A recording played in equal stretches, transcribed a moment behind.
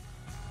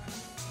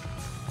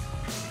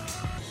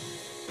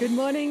Good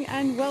morning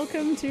and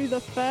welcome to the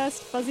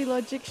first Fuzzy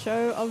Logic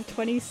show of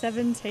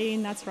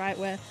 2017. That's right,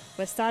 we're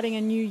starting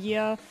a new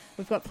year.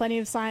 We've got plenty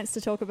of science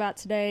to talk about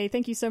today.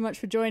 Thank you so much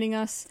for joining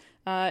us.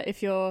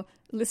 If you're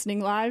listening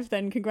live,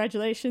 then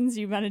congratulations.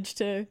 You managed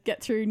to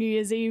get through New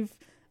Year's Eve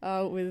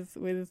with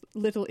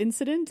little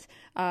incident.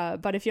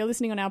 But if you're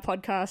listening on our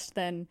podcast,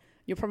 then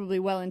you're probably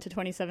well into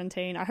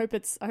 2017. I hope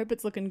it's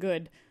looking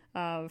good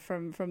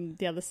from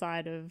the other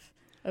side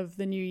of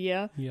the new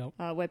year. Yep.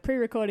 We're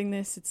pre-recording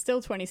this. It's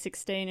still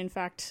 2016. In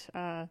fact,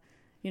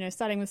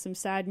 starting with some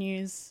sad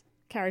news,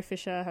 Carrie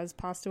Fisher has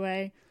passed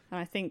away, and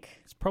I think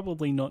It's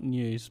probably not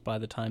news by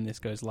the time this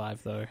goes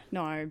live, though.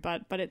 no,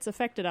 but it's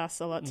affected us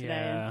a lot today.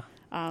 Yeah.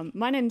 And,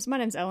 my name's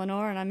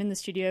Eleanor, and I'm in the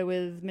studio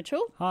with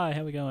Mitchell. Hi,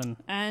 how we going?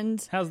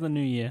 And How's the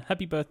new year?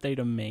 Happy birthday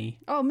to me.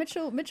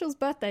 Mitchell's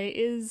birthday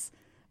is,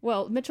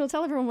 well, Mitchell,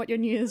 tell everyone what your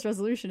New Year's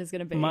resolution is going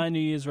to be. My New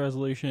Year's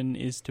resolution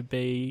is to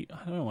be,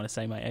 I don't want to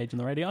say my age on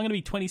the radio, I'm going to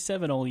be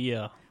 27 all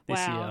year this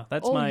Wow. year.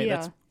 That's All year.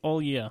 That's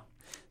all year.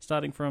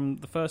 Starting from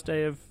the first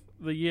day of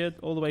the year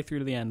all the way through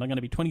to the end. I'm going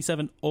to be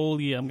 27 all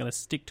year. I'm going to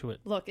stick to it.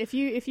 Look, if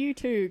you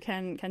too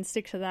can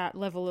stick to that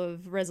level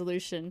of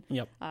resolution,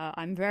 Yep.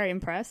 I'm very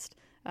impressed.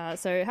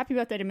 So happy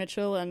birthday to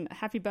Mitchell and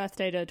happy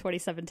birthday to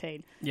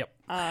 2017. Yep.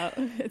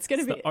 It's going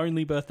It's to be the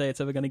only birthday it's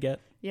ever going to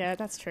get. Yeah,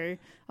 that's true.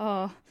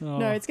 Oh, Oh.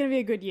 no, it's going to be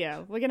a good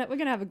year. We're gonna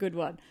have a good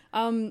one.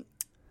 New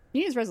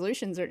Year's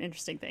resolutions are an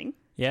interesting thing.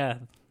 Yeah.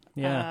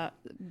 Yeah.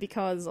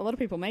 Because a lot of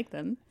people make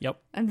them Yep.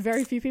 and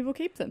very few people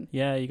keep them.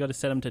 Yeah, you got to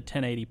set them to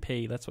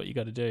 1080p. That's what you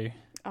got to do.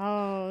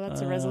 Oh,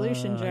 that's a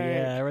resolution joke.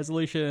 Yeah,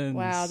 resolutions.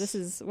 Wow,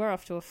 we're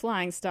off to a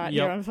flying start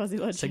Yep. here on Fuzzy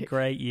It's a Logic.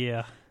 great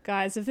year.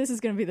 Guys, if this is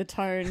going to be the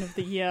tone of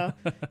the year,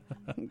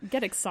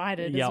 get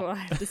excited Yep. is what I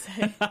have to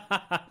say.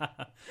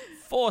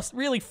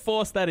 Really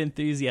force that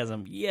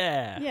enthusiasm.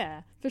 Yeah.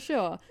 Yeah, for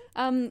sure.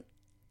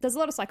 There's a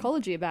lot of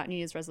psychology about New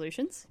Year's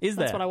resolutions. Is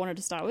That's there? what I wanted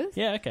to start with.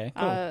 Yeah, okay,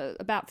 cool.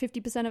 About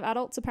 50% of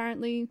adults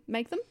apparently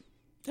make them.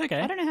 Okay.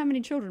 I don't know how many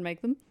children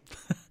make them.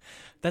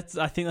 I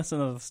think that's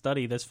another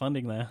study. There's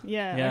funding there.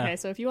 Yeah, okay.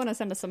 So if you want to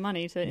send us some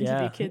money to interview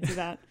Yeah. kids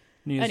about...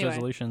 New Year's Anyway.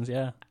 resolutions,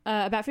 yeah.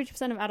 about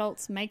 50% of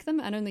adults make them,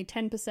 and only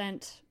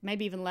 10%,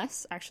 maybe even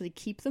less, actually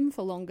keep them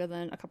for longer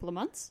than a couple of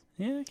months.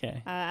 Yeah,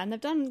 okay. And they've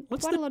done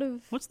quite a lot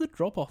of... What's the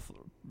drop-off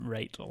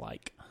rate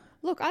like?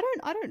 Look, I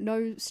don't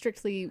know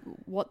strictly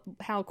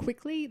how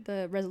quickly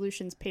the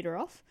resolutions peter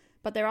off,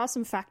 but there are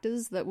some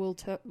factors that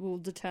will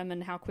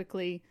determine how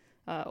quickly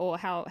or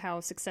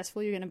how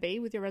successful you're going to be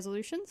with your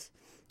resolutions.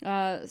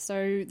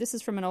 So this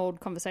is from an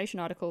old Conversation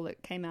article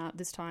that came out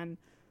this time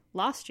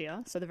last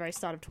year, so the very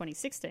start of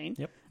 2016.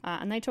 Yep.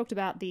 And they talked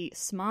about the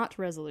SMART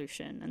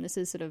resolution, and this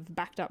is sort of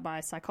backed up by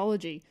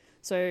psychology.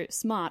 So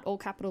SMART, all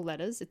capital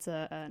letters, it's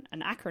an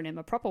acronym,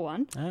 a proper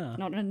one,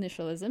 not an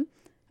initialism.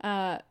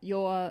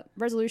 Your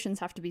resolutions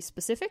have to be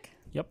specific.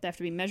 Yep. They have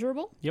to be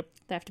measurable. Yep.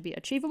 They have to be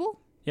achievable.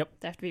 Yep.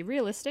 They have to be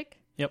realistic.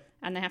 Yep.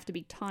 And they have to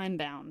be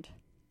time-bound.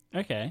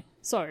 Okay.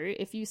 So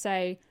if you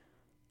say,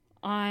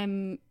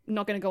 I'm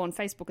not going to go on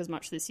Facebook as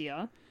much this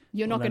year,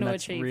 you're not going to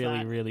achieve really,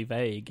 that. really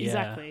vague. Yeah.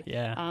 Exactly.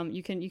 Yeah.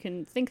 You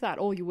can think that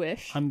all you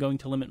wish. I'm going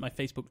to limit my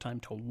Facebook time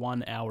to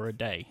 1 hour a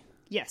day.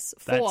 Yes,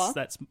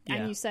 That's yeah.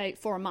 and you say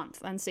for a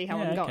month and see how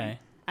Yeah, I'm going. okay.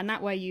 And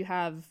that way you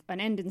have an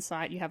end in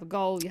sight, you have a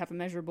goal, you have a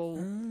measurable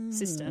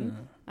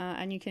system,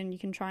 and you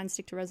can try and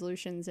stick to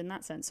resolutions in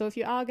that sense. So if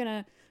you are going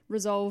to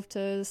resolve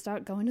to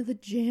start going to the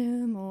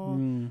gym or,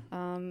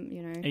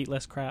 Eat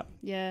less crap.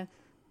 yeah.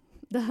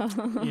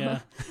 Yeah.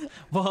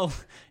 Well,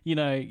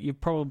 you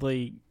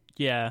probably,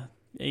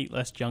 eat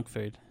less junk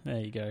food. There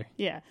you go.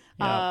 Yeah.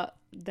 Yeah.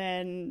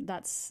 Then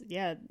that's,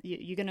 you're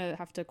going to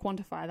have to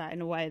quantify that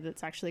in a way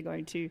that's actually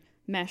going to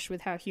mesh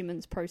with how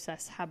humans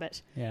process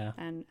habit. Yeah.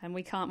 And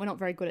we're not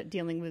very good at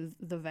dealing with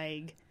the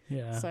vague.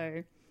 Yeah.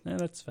 So No,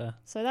 that's fair.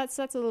 So that's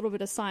a little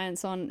bit of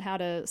science on how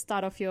to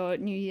start off your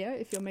new year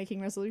if you're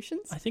making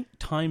resolutions. I think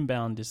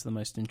time-bound is the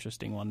most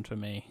interesting one for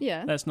me.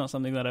 Yeah. That's not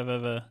something that I've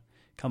ever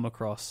come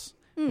across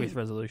with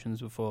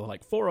resolutions before,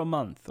 like for a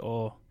month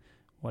or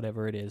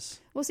whatever it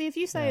is. Well, see, if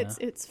you say Yeah.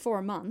 it's for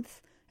a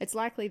month, it's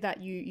likely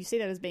that you see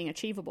that as being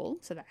achievable,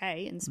 so the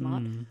A in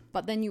SMART,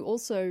 but then you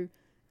also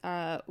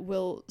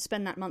will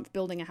spend that month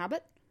building a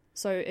habit.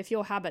 So if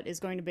your habit is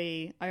going to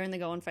be, I only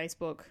go on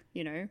Facebook,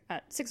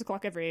 at 6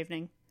 o'clock every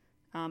evening,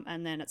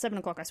 and then at 7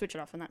 o'clock I switch it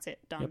off and that's it,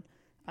 done.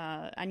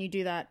 Yep. And you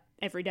do that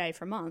every day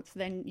for a month,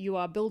 then you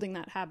are building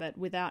that habit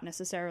without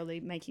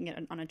necessarily making it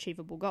an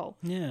unachievable goal.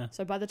 Yeah.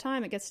 So by the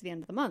time it gets to the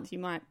end of the month, you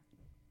might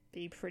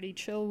be pretty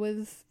chill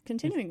with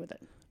continuing with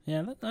it.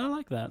 Yeah, I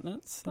like that.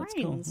 That's cool.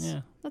 Brains.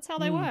 Yeah. That's how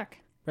they work.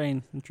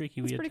 Brain and tricky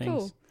It's weird pretty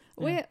things.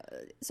 cool. Yeah.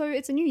 So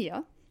it's a new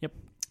year. Yep.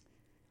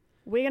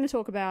 We're going to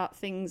talk about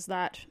things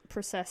that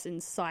process in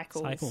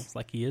cycles. Cycles,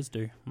 like years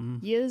do. Mm.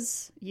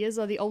 Years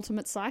are the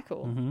ultimate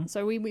cycle. Mm-hmm.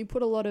 So we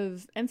put a lot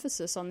of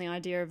emphasis on the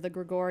idea of the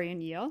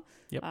Gregorian year.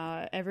 Yep.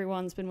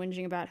 Everyone's been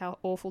whinging about how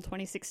awful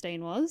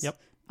 2016 was. Yep.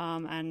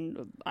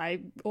 And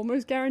I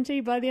almost guarantee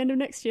by the end of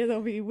next year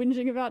they'll be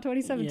whinging about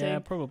 2017. Yeah,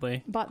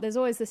 probably. But there's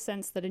always this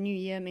sense that a new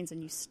year means a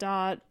new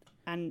start,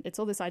 And it's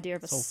all this idea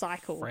of It's a all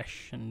cycle.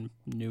 fresh and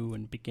new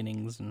and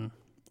beginnings and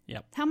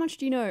yep. How much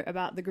do you know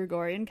about the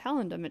Gregorian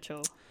calendar,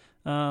 Mitchell?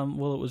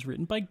 Well, it was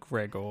written by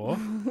Gregor.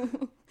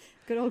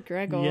 Good old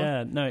Gregor.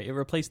 Yeah, no, it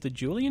replaced the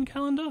Julian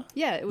calendar.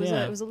 Yeah, it was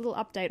a little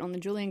update on the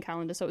Julian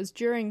calendar. So it was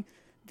during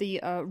the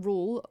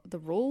rule.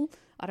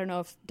 I don't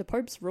know if the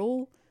Pope's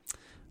rule.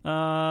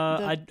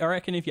 I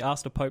reckon if you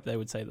asked a pope, they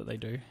would say that they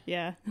do.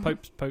 Yeah.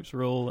 Pope's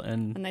rule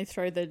and they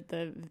throw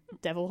the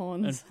devil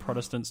horns. and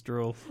Protestants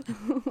rule.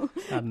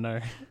 I don't know.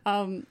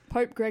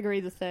 Pope Gregory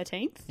the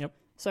 13th. Yep.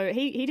 So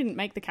he didn't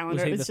make the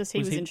calendar. It was just he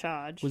was he in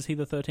charge. Was he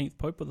the 13th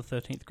Pope or the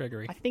 13th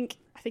Gregory? I think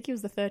he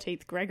was the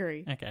 13th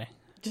Gregory. Okay.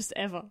 Just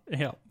ever.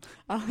 Yeah.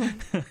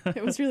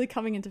 It was really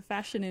coming into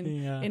fashion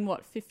in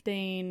what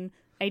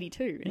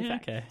 1582. In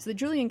fact. Okay. So the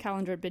Julian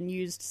calendar had been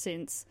used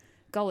since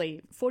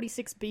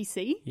 46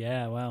 BC.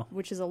 Yeah. Wow.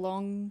 Which is a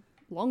long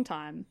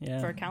time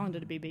for a calendar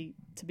to be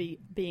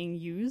being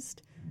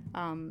used.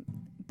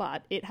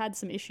 But it had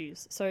some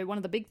issues. So one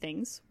of the big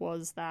things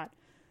was that,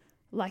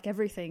 like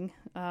everything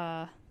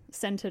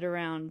centered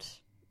around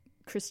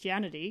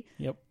Christianity,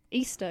 Yep.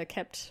 Easter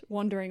kept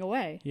wandering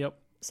away. Yep.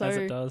 So, as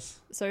it does.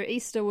 So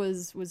Easter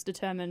was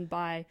determined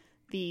by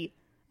the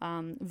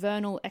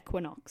vernal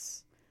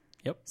equinox.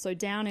 Yep. So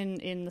down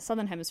in the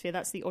southern hemisphere,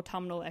 that's the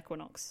autumnal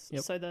equinox.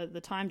 Yep. So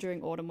the time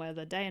during autumn where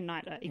the day and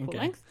night are equal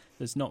length.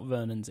 There's not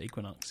Vernon's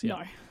equinox.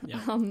 Yep. No. Yep.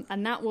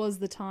 And that was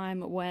the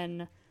time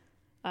when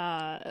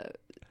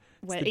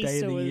where it's the Easter day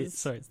of the was... year.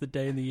 Sorry, it's the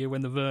day in the year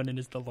when the Vernon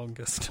is the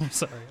longest. I'm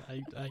sorry.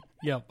 I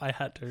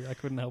had to. I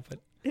couldn't help it.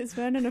 Is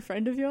Vernon a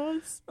friend of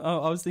yours?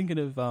 Oh, I was thinking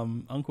of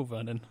Uncle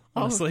Vernon,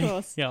 honestly. Oh, of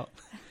course. Yeah.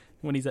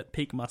 When he's at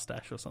peak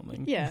mustache or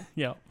something. Yeah.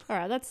 Yeah. All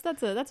right,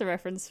 that's a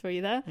reference for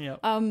you there. Yeah.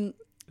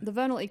 The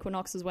vernal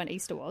equinox is when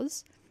Easter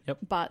was. Yep.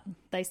 But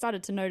they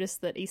started to notice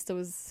that Easter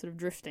was sort of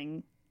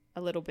drifting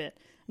a little bit.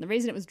 And the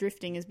reason it was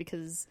drifting is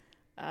because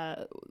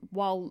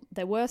while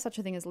there were such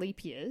a thing as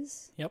leap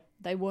years, Yep.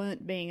 they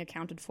weren't being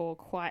accounted for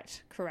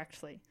quite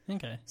correctly.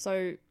 Okay.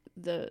 So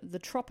the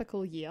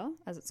tropical year,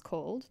 as it's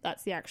called,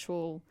 that's the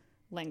actual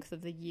length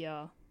of the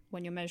year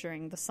when you're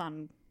measuring the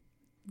sun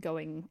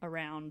going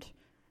around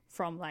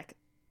from like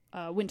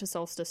winter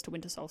solstice to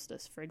winter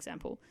solstice, for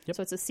example. Yep.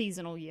 So it's a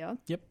seasonal year.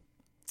 Yep.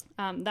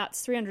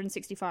 That's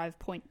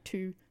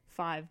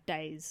 365.25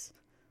 days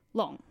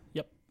long.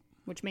 Yep.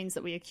 Which means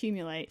that we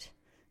accumulate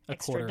A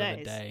extra quarter days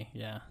of a day.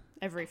 Yeah.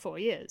 every 4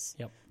 years.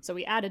 Yep. So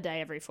we add a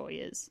day every 4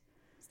 years.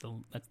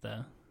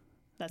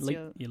 That's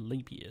your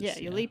leap years. Yeah,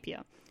 your leap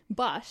year.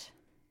 But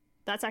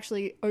that's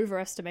actually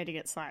overestimating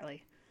it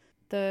slightly.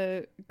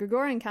 The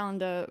Gregorian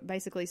calendar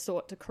basically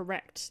sought to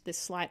correct this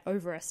slight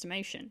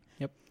overestimation.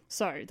 Yep.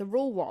 So the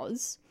rule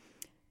was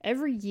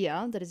every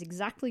year that is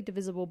exactly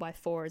divisible by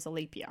 4 is a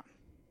leap year.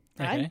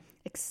 Right? Okay.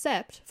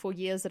 Except for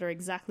years that are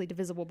exactly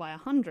divisible by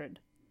 100.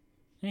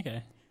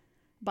 Okay.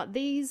 But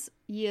these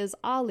years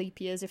are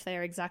leap years if they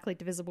are exactly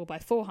divisible by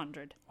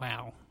 400.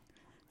 Wow.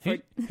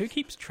 Who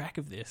keeps track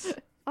of this?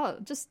 Oh,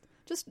 just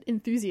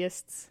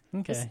enthusiasts.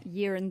 Okay. Just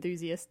year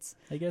enthusiasts.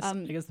 I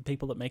guess the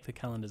people that make the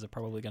calendars are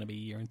probably going to be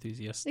year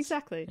enthusiasts.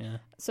 Exactly. Yeah.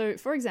 So,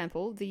 for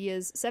example, the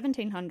years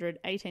 1700,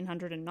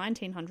 1800, and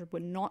 1900 were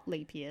not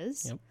leap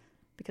years. Yep.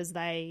 Because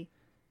they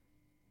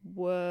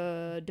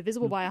were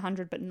divisible by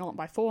 100 but not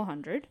by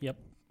 400. Yep.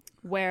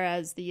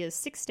 Whereas the years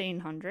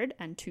 1600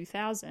 and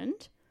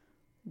 2000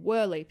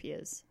 were leap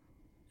years.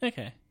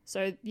 Okay.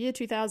 So, year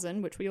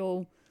 2000, which we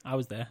all... I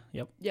was there.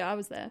 Yep. Yeah, I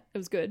was there. It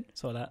was good.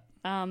 Saw that.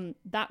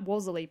 That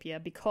was a leap year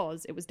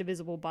because it was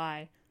divisible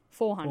by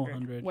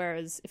 400.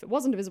 Whereas if it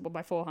wasn't divisible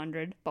by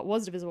 400 but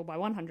was divisible by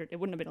 100, it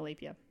wouldn't have been a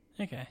leap year.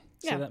 Okay.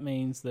 Yeah. So that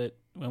means that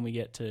when we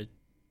get to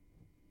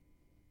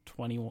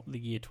the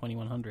year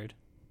 2100,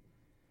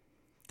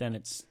 then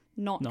it's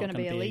not going to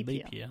be a leap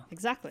year.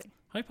 Exactly.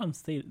 Hope I'm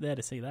there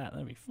to see that.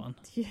 That'd be fun.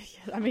 Yeah.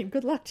 I mean,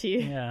 good luck to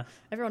you. Yeah.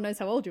 Everyone knows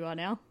how old you are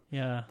now.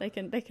 Yeah. They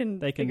can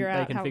figure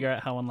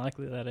out how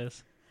unlikely that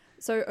is.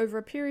 So over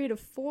a period of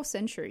 4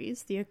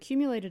 centuries, the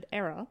accumulated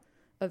error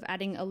of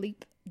adding a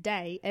leap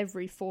day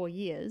every 4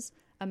 years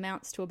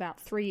amounts to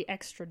about 3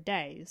 extra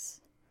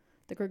days.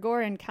 The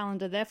Gregorian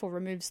calendar therefore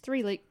removes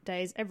 3 leap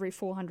days every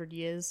 400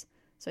 years,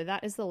 so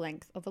that is the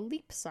length of a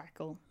leap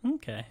cycle.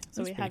 Okay.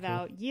 So we have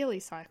our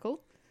yearly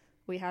cycle,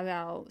 we have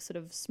our sort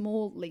of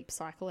small leap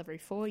cycle every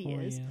 4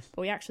 years,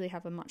 but we actually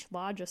have a much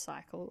larger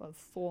cycle of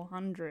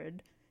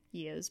 400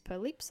 years per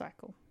leap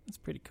cycle. That's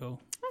pretty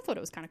cool. I thought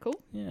it was kind of cool.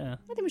 Yeah.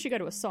 I think we should go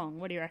to a song.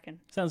 What do you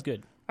reckon? Sounds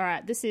good. All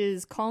right, this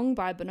is Kong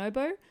by Bonobo.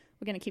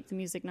 We're going to keep the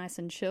music nice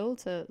and chill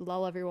to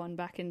lull everyone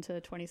back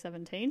into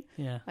 2017.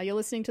 Yeah. You're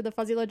listening to the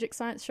Fuzzy Logic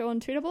Science Show on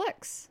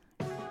 2XX.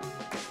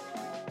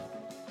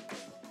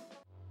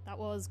 That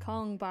was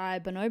Kong by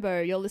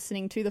Bonobo. You're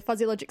listening to the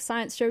Fuzzy Logic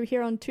Science Show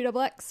here on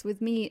 2XX with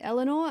me,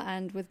 Eleanor,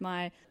 and with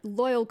my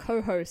loyal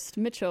co-host,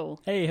 Mitchell.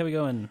 Hey, how we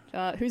going?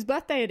 Whose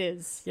birthday it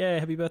is. Yeah,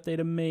 happy birthday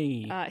to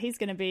me. He's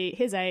going to be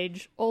his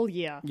age all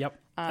year. Yep.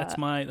 That's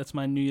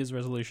my New Year's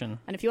resolution.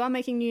 And if you are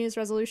making New Year's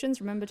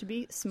resolutions, remember to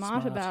be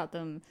smart about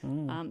them.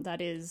 That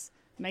is,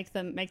 make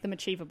them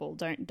achievable.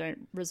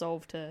 Don't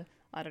resolve to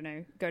I don't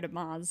know, go to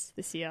Mars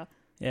this year.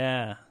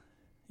 Yeah.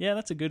 Yeah,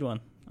 that's a good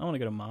one. I want to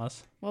go to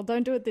Mars. Well,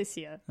 don't do it this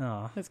year.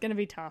 Oh, It's going to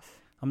be tough.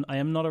 I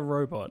am not a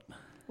robot.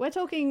 We're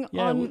talking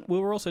Yeah, on... we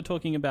were also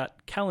talking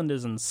about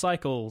calendars and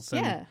cycles.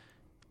 And Yeah.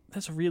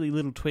 that's a really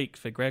little tweak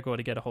for Gregor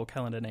to get a whole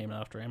calendar named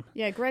after him.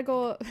 Yeah,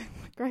 Gregor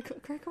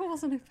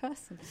wasn't a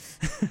person.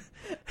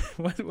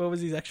 What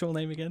was his actual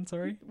name again?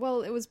 Sorry.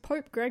 Well, it was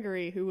Pope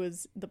Gregory who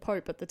was the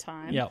Pope at the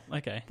time. Yeah.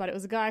 Okay. But it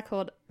was a guy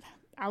called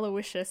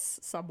Aloysius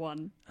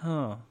someone.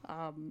 Oh.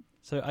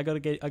 So I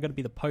got to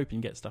be the Pope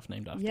and get stuff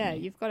named after Yeah, me.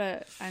 you've got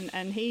to...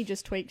 And he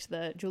just tweaked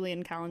the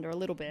Julian calendar a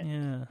little bit.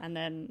 Yeah. And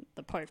then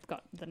the Pope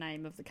got the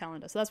name of the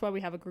calendar. So that's why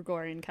we have a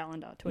Gregorian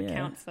calendar, to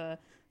account for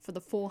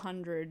the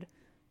 400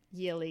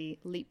 yearly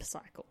leap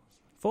cycle.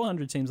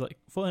 400 seems like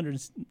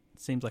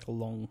a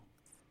long...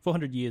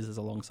 400 years is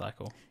a long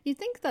cycle. You'd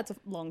think that's a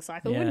long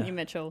cycle, wouldn't you,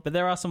 Mitchell? But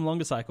there are some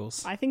longer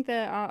cycles. I think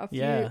there are a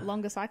few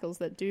longer cycles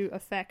that do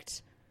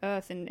affect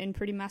Earth in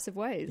pretty massive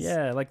ways.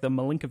 Yeah, like the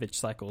Milankovitch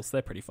cycles.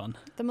 They're pretty fun.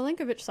 The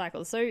Milankovitch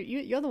cycles. So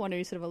you're the one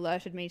who sort of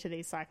alerted me to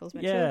these cycles,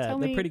 Mitchell. Yeah,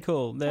 they're pretty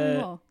cool.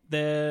 More.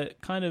 They're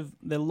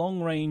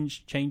long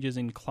range changes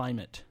in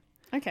climate.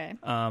 Okay.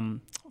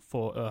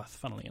 For Earth,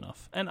 funnily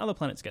enough, and other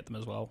planets get them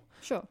as well.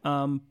 Sure.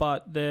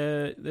 But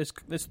there's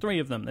three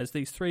of them. There's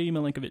these three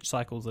Milankovitch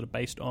cycles that are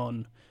based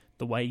on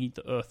the way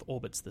the Earth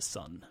orbits the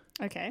Sun.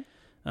 Okay.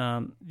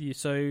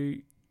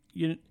 Everybody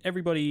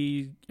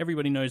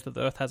knows that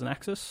the Earth has an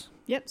axis.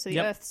 Yep. So the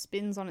Earth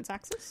spins on its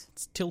axis.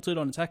 It's tilted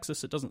on its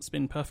axis. It doesn't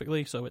spin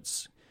perfectly,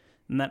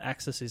 and that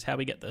axis is how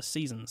we get the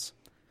seasons.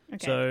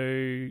 Okay.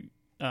 So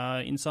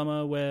in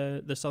summer,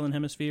 where the southern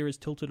hemisphere is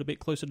tilted a bit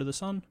closer to the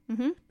sun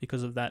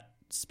because of that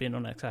spin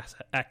on its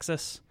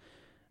axis,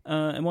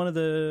 and one of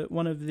the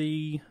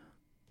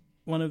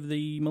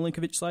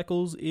Milankovitch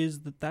cycles is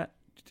that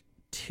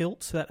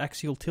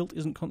axial tilt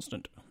isn't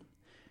constant.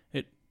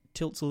 It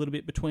tilts a little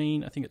bit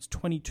between, I think it's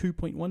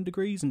 22.1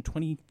 degrees and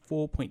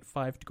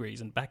 24.5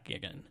 degrees and back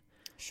again.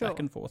 Sure. Back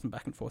and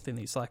forth in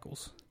these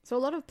cycles. So a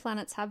lot of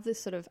planets have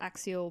this sort of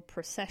axial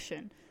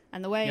precession,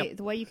 and the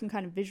way you can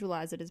kind of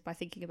visualize it is by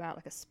thinking about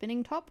like a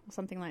spinning top or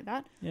something like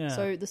that. Yeah.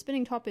 So the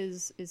spinning top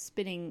is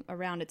spinning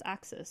around its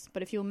axis,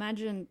 but if you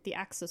imagine the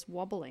axis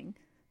wobbling,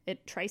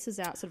 it traces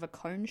out sort of a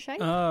cone shape.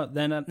 Now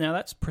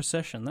that's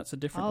precession. That's a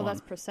different one. Oh, that's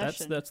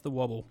precession. That's the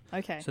wobble.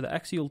 Okay. So the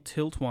axial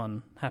tilt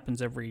one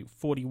happens every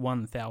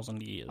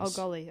 41,000 years. Oh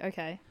golly.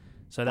 Okay.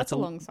 So that's a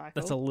long cycle.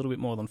 That's a little bit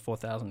more than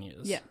 4,000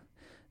 years. Yeah.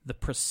 The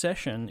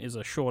precession is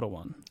a shorter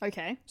one.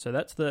 Okay. So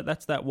that's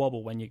that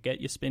wobble when you get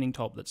your spinning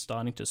top that's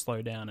starting to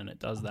slow down and it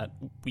does that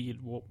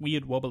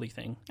weird wobbly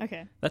thing.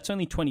 Okay. That's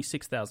only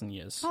 26,000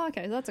 years. Oh,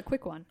 okay. That's a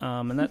quick one.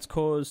 And that's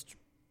caused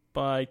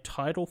by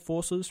tidal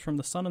forces from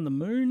the sun and the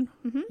moon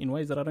in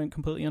ways that I don't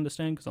completely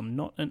understand because I'm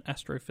not an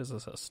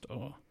astrophysicist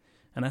or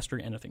an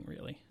anything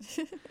really.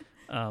 So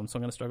I'm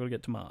going to struggle to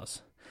get to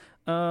Mars.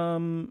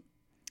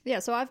 Yeah,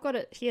 so I've got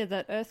it here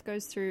that Earth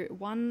goes through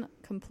one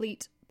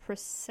complete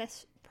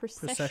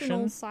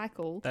precessional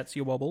cycle. That's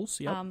your wobbles,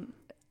 yep.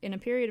 In a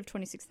period of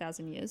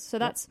 26,000 years. So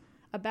that's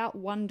about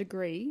 1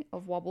 degree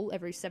of wobble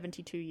every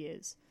 72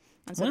 years.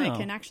 And so they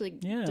can actually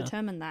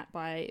determine that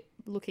by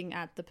looking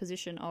at the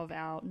position of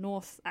our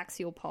north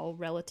axial pole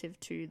relative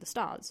to the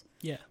stars.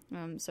 Yeah.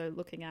 So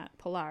looking at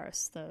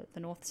Polaris, the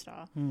North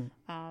Star,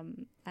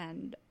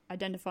 and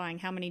identifying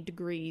how many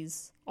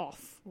degrees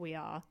off we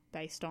are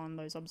based on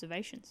those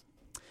observations.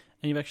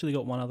 And you've actually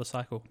got one other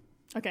cycle.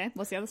 Okay,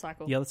 what's the other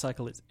cycle? The other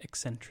cycle is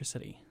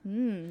eccentricity.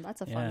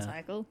 That's a fun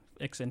cycle.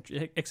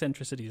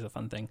 Eccentricity is a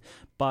fun thing.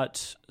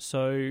 But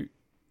so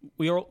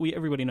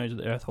everybody knows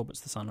that the Earth orbits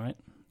the sun, right?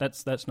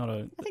 That's not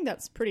a... I think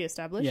that's pretty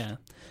established. Yeah.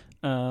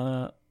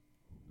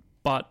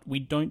 But we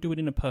don't do it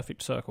in a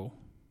perfect circle.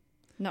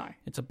 No.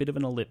 It's a bit of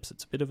an ellipse.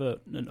 It's a bit of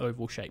an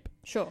oval shape.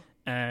 Sure.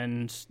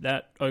 And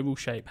that oval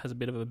shape has a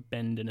bit of a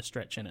bend and a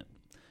stretch in it.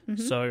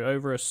 So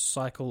over a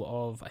cycle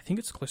of, I think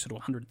it's closer to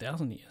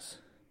 100,000 years.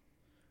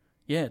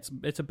 Yeah,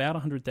 it's about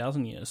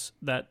 100,000 years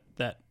that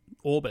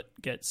orbit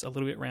gets a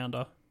little bit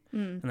rounder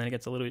and then it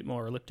gets a little bit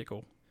more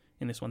elliptical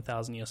in this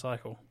 1,000-year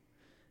cycle.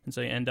 And so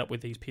you end up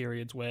with these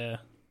periods where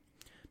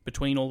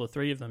between all the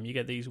three of them, you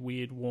get these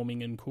weird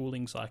warming and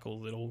cooling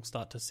cycles that all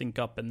start to sync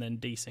up and then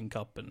desync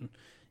up, and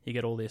you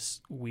get all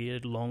this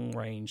weird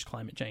long-range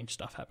climate change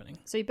stuff happening.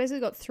 So you basically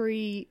got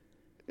three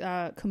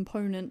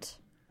component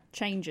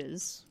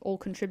changes all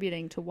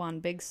contributing to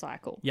one big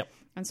cycle. Yep.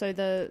 And so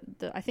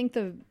I think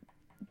the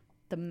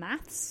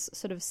maths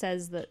sort of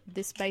says that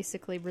this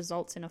basically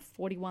results in a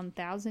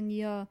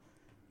 41,000-year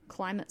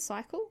climate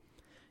cycle.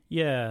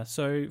 Yeah,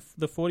 so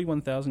the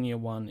 41,000-year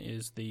one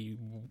is the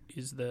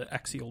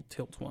axial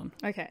tilt one.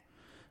 Okay.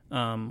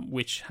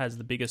 Which has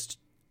the biggest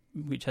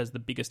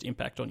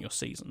impact on your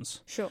seasons.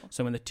 Sure.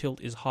 So when the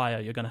tilt is higher,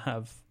 you're going to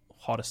have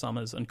hotter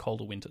summers and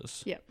colder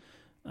winters. Yep.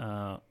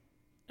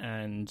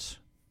 And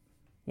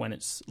when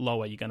it's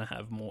lower, you're going to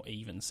have more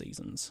even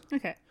seasons.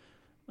 Okay.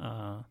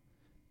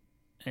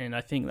 And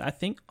I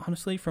think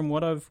honestly, from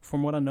what I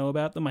know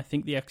about them, I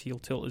think the axial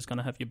tilt is going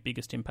to have your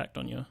biggest impact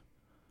on your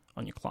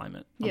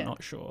climate. I'm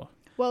not sure.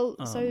 Well,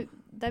 so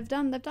they've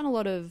done a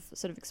lot of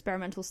sort of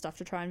experimental stuff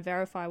to try and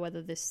verify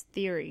whether this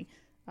theory,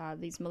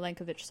 these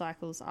Milankovitch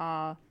cycles,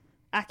 are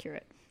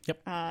accurate.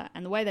 Yep.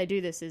 And the way they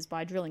do this is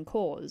by drilling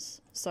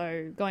cores.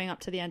 So going up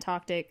to the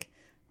Antarctic,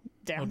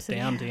 down to the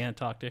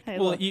Antarctic. Hey,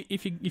 well, look.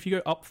 if you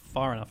go up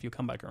far enough, you'll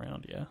come back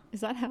around. Yeah.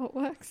 Is that how it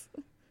works?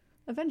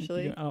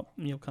 Eventually, If you go up,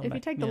 you'll come if back.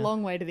 you take the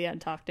long way to the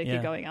Antarctic, Yeah.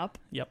 you're going up.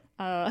 Yep.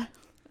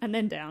 And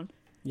then down.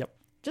 Yep.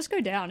 Just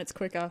go down. It's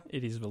quicker.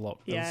 It is a lot.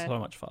 Yeah. It's so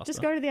much faster.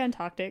 Just go to the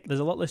Antarctic. There's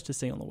a lot less to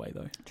see on the way,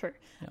 though. True.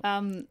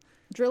 Yep.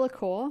 Drill a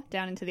core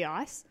down into the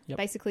ice. Yep.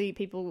 Basically,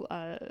 people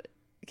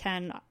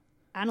can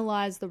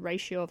analyze the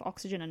ratio of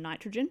oxygen and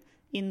nitrogen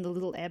in the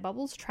little air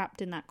bubbles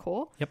trapped in that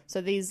core. Yep.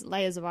 So these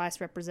layers of ice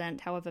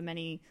represent however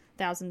many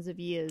thousands of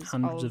years.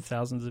 Hundreds of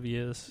thousands of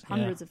years.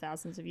 Hundreds of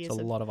thousands of years It's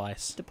a of lot of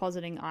ice.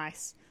 depositing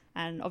ice.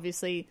 And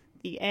obviously,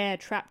 the air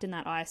trapped in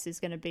that ice is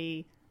going to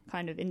be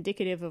kind of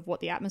indicative of what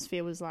the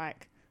atmosphere was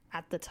like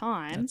at the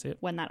time That's it.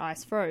 when that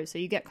ice froze. So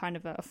you get kind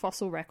of a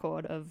fossil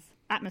record of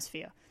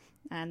atmosphere,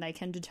 and they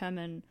can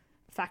determine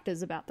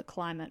factors about the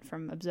climate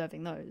from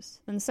observing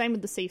those. And the same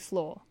with the sea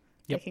floor.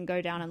 Yep. They can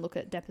go down and look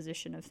at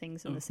deposition of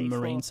things in the sea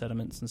Marine floor.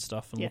 sediments and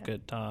stuff, and Yeah. look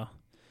at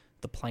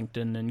the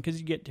plankton, and because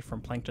you get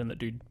different plankton that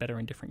do better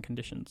in different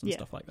conditions and Yeah.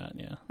 stuff like that.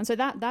 Yeah. And so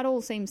that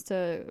all seems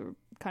to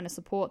kind of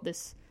support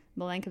this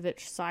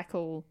Milankovitch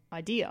cycle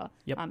idea,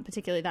 Yep.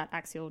 Particularly that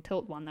axial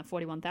tilt one, the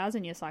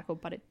 41,000 year cycle,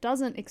 but it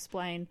doesn't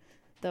explain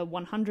the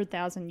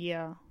 100,000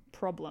 year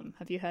problem.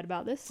 Have you heard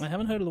about this? I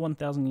haven't heard of the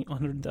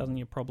 100,000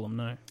 year problem.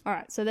 No. All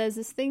right, so there's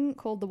this thing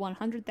called the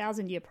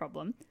 100,000 year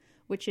problem,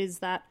 which is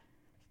that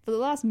for the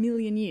last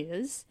million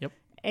years, Yep.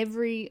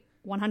 every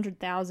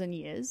 100,000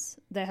 years,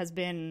 there has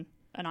been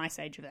an ice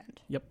age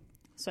event. Yep.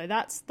 So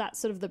that's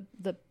sort of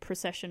the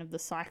precession of the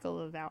cycle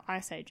of our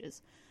ice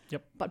ages.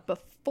 Yep. But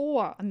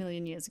before a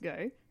million years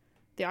ago,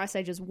 the ice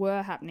ages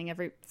were happening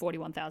every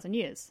 41,000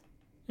 years.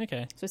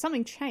 Okay. So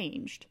something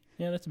changed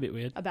Yeah, that's a bit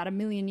weird. about a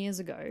million years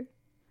ago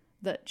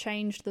that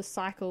changed the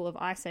cycle of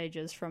ice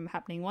ages from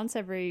happening once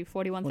every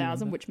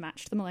 41,000, which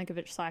matched the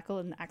Milankovitch cycle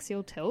and the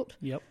axial tilt.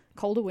 Yep.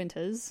 Colder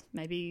winters,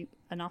 maybe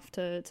enough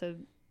to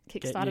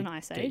kickstart an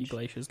ice Get your age.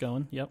 glaciers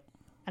going. Yep.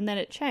 And then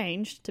it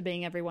changed to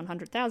being every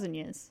 100,000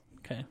 years.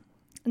 Okay.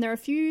 And there are a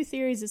few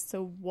theories as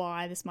to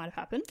why this might have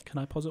happened. Can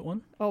I posit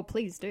one? Oh,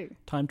 please do.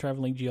 Time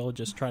traveling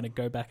geologists trying to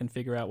go back and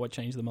figure out what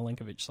changed the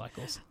Milankovitch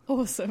cycles.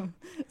 Awesome.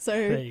 So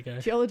There you go.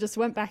 geologists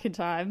went back in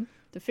time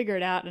to figure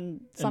it out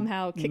and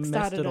somehow Messed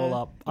kickstarted it all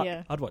up.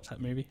 Yeah. I'd watch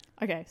that movie.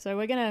 Okay, so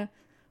we're gonna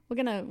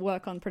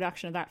work on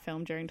production of that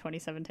film during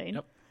 2017.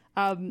 Yep.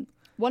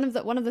 One of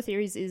the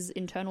theories is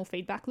internal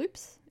feedback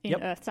loops in Yep.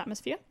 Earth's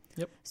atmosphere.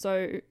 Yep.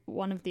 So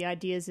one of the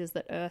ideas is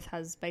that Earth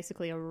has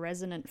basically a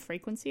resonant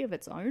frequency of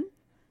its own,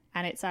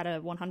 and it's at a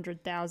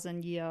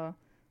 100,000 year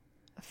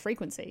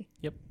frequency.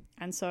 Yep.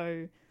 And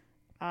so,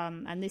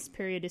 and this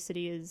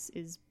periodicity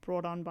is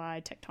brought on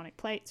by tectonic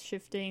plates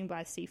shifting,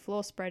 by sea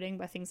floor spreading,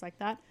 by things like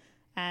that.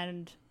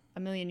 And a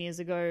million years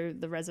ago,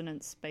 the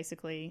resonance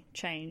basically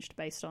changed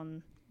based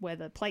on where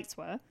the plates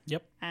were.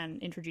 Yep.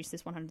 And introduced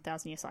this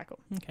 100,000 year cycle.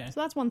 Okay. So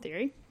that's one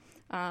theory.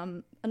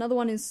 Another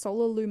one is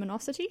solar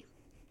luminosity.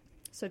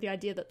 So the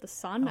idea that the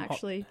sun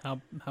actually...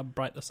 How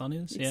bright the sun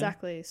is.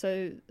 Exactly.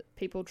 So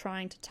people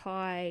trying to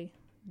tie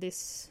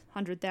this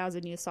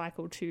 100,000 year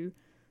cycle to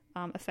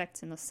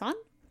effects in the sun.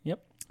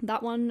 Yep.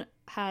 That one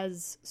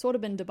has sort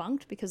of been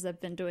debunked because they've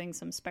been doing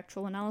some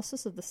spectral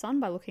analysis of the sun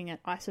by looking at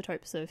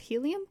isotopes of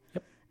helium.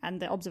 Yep. And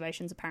the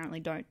observations apparently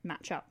don't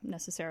match up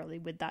necessarily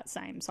with that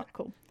same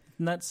cycle.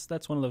 And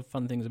that's one of the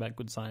fun things about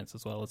good science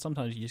as well. Is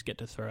sometimes you just get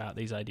to throw out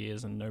these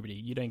ideas and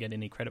you don't get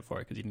any credit for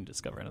it because you didn't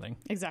discover anything.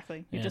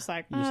 Exactly. You're Yeah. just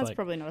like, You're just that's like,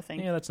 probably not a thing.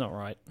 Yeah, that's not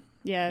right.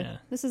 Yeah.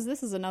 This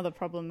is another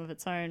problem of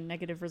its own,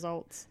 negative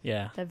results.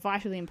 Yeah, They're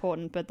vitally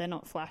important, but they're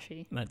not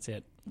flashy. that's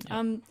it.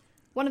 Yeah.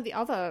 One of the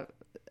other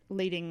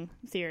leading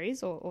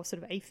theories, or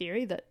sort of a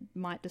theory that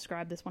might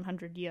describe this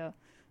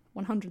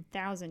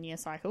 100,000 year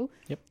cycle,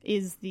 Yep.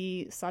 is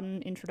the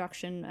sudden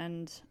introduction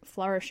and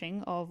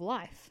flourishing of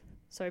life.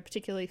 So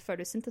particularly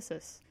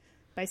photosynthesis,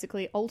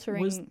 basically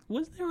altering...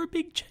 Was there a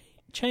big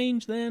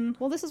change then?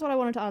 Well, this is what I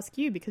wanted to ask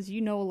you, because you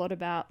know a lot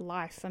about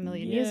life a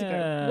million years ago.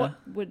 Yeah. What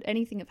would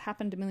anything have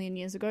happened a million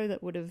years ago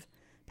that would have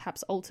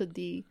perhaps altered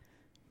the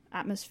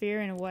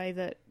atmosphere in a way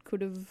that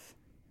could have...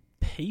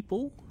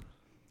 People?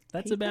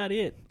 That's People? about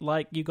it.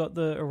 Like, you got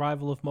the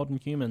arrival of modern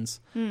humans.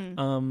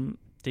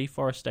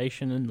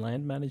 Deforestation and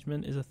land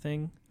management is a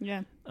thing.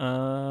 Yeah.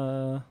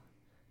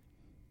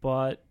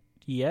 But,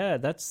 yeah,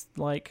 that's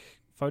like...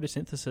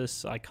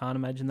 photosynthesis, I can't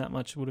imagine that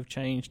much would have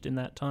changed in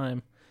that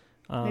time.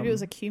 Maybe it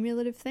was a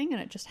cumulative thing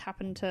and it just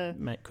happened to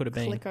could have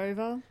been. click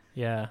over.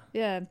 Yeah.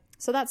 Yeah.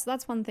 So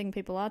that's one thing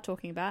people are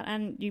talking about.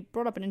 And you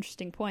brought up an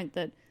interesting point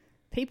that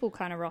people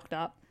kind of rocked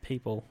up.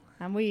 People.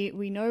 And we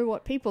know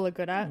what people are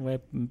good at. We're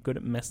good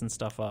at messing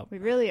stuff up. We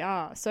really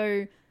are.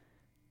 So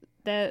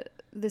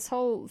this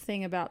whole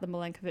thing about the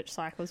Milankovitch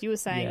cycles, you were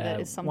saying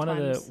that is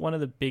sometimes... One of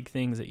the big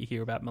things that you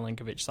hear about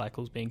Milankovitch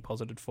cycles being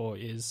posited for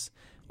is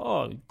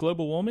oh,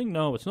 global warming?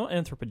 No, it's not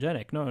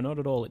anthropogenic. No, not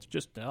at all. It's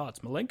just, it's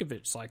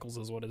Milankovitch cycles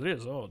is what it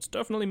is. Oh, it's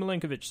definitely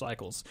Milankovitch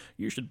cycles.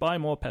 You should buy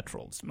more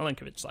petrol. It's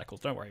Milankovitch cycles.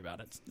 Don't worry about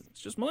it.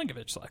 It's just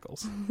Milankovitch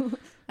cycles.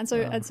 And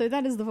so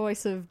that is the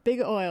voice of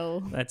Big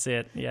Oil. That's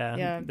it.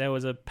 Yeah. There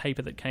was a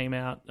paper that came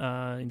out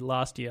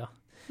last year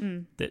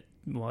that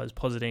was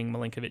positing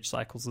Milankovitch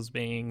cycles as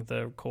being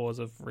the cause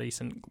of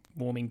recent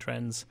warming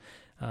trends.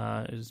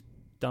 It was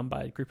done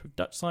by a group of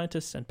Dutch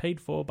scientists and paid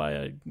for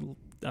by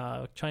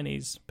a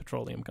Chinese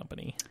petroleum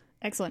company.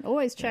 Excellent.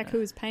 Always check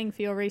who's paying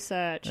for your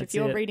research. That's if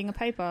you're it. reading a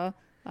paper,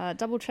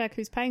 double check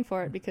who's paying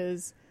for it,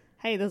 because,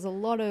 hey, there's a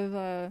lot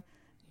of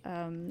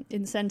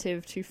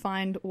incentive to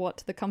find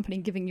what the company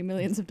giving you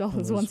millions of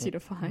dollars wants you to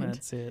find.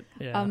 That's it.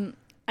 Yeah.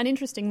 And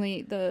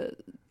interestingly, the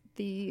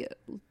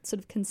sort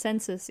of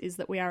consensus is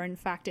that we are in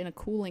fact in a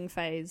cooling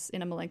phase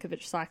in a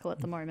Milankovitch cycle at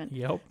the moment.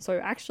 Yep. So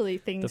actually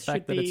things The fact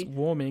should that be... it's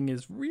warming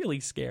is really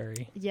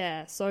scary.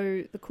 Yeah,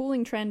 so the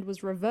cooling trend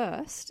was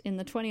reversed in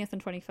the 20th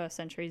and 21st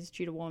centuries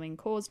due to warming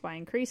caused by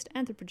increased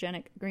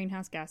anthropogenic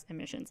greenhouse gas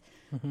emissions.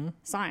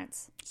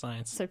 Science.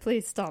 So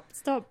please stop.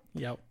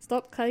 Yep.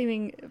 Stop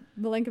claiming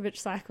Milankovitch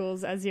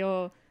cycles as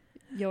your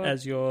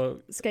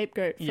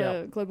scapegoat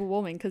for global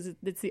warming, because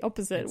it's the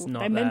opposite.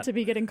 They're meant to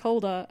be getting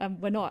colder, and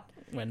we're not.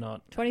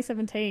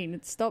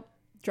 2017. Stop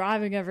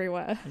driving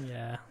everywhere.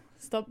 Yeah.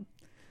 Stop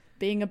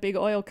being a big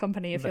oil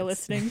company if you're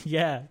listening.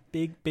 Yeah,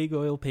 big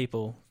oil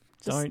people.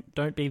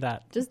 Don't be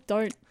that. Just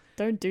don't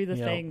do the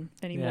thing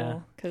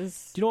anymore.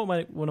 Because do you know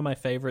what one of my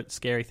favorite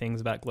scary things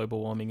about global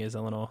warming is,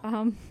 Eleanor?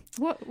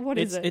 What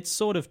is it? It's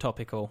sort of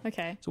topical.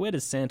 Okay. So where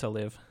does Santa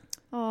live?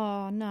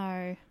 Oh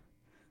no.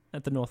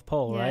 At the North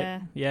Pole, Yeah.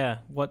 right? Yeah.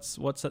 What's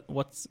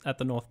at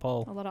the North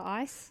Pole? A lot of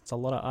ice. It's a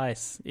lot of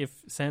ice. If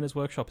Santa's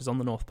workshop is on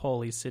the North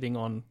Pole, he's sitting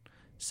on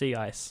sea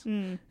ice.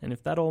 And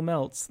if that all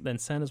melts, then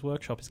Santa's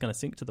workshop is going to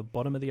sink to the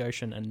bottom of the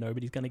ocean and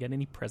nobody's going to get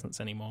any presents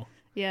anymore.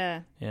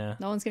 Yeah. Yeah.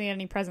 No one's going to get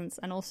any presents,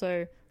 and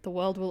also the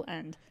world will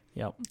end.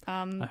 Yep.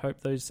 I hope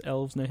those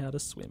elves know how to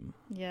swim.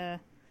 Yeah.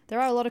 There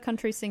are a lot of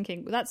countries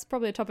sinking. That's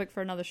probably a topic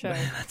for another show.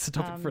 That's a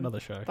topic for another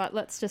show. But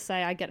let's just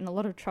say I get in a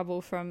lot of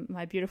trouble from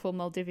my beautiful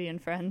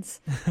Maldivian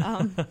friends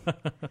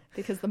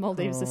because the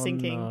Maldives are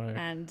sinking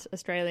and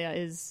Australia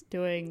is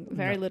doing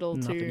very little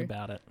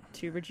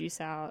to reduce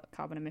our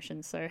carbon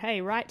emissions. So, hey,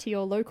 write to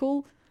your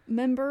local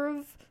member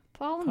of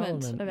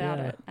parliament about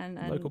it. And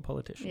local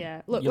politician.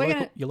 Yeah. Look,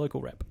 your local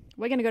rep.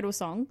 We're going to go to a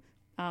song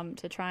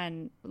to try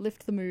and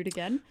lift the mood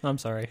again. I'm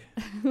sorry.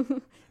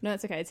 No,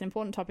 it's okay. It's an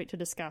important topic to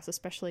discuss,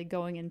 especially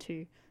going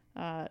into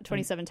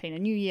 2017, a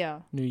new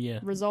year. New year.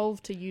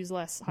 Resolve to use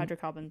less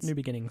hydrocarbons. New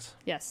beginnings.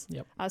 Yes.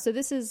 Yep. So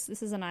this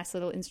is a nice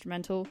little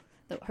instrumental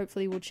that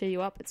hopefully will cheer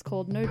you up. It's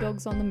called No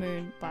Dogs on the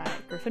Moon by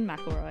Griffin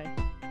McElroy.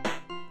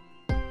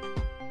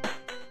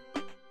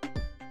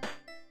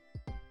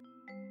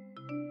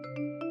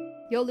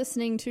 You're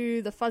listening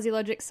to the Fuzzy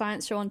Logic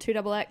Science Show on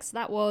 2XX.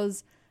 That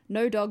was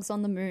No Dogs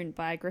on the Moon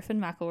by Griffin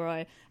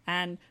McElroy.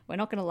 And we're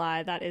not going to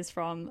lie, that is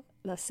from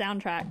the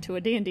soundtrack to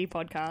a D&D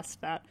podcast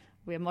that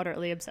we're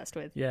moderately obsessed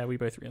with. Yeah, we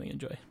both really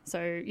enjoy. So,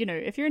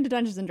 if you're into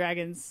Dungeons &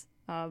 Dragons,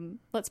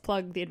 let's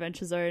plug the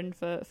Adventure Zone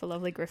for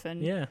lovely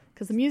Griffin. Yeah.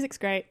 Because the music's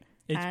great.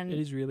 It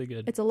is really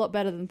good. It's a lot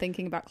better than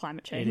thinking about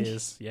climate change. It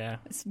is, yeah.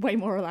 It's way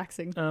more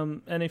relaxing.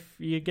 And if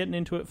you're getting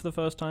into it for the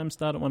first time,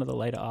 start at one of the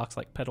later arcs,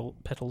 like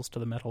Petals to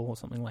the Metal or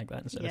something like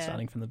that, instead of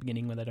starting from the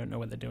beginning where they don't know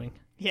what they're doing.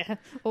 Yeah,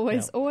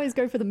 always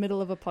go for the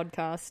middle of a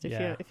podcast.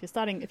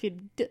 If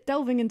you're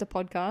delving into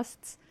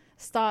podcasts,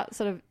 start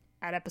sort of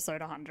at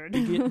episode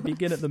 100.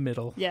 Begin at the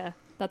middle. Yeah,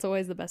 that's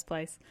always the best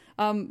place.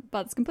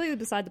 But it's completely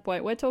beside the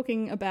point. We're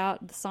talking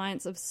about the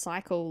science of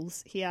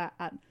cycles here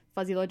at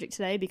Fuzzy Logic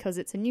today because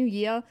it's a new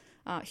year.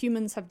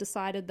 Humans have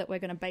decided that we're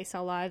going to base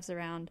our lives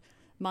around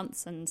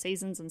months and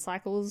seasons and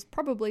cycles,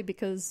 probably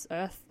because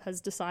Earth has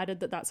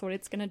decided that that's what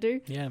it's going to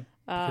do. Yeah,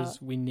 because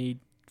we need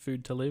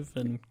food to live,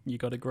 and you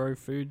got to grow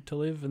food to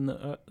live, and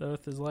the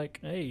Earth is like,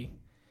 hey,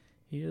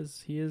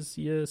 here's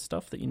your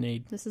stuff that you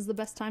need. This is the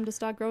best time to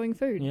start growing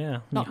food. Yeah,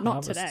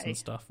 not today and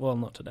stuff. Well,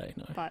 not today,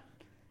 no.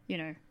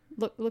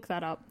 But look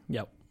that up.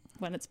 Yep.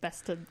 When it's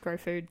best to grow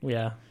food.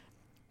 Yeah.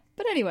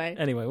 But anyway,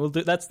 we'll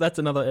do that's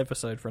another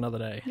episode for another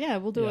day. Yeah,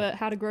 we'll do a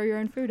how to grow your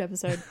own food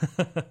episode.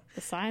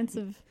 The science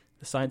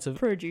of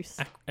produce,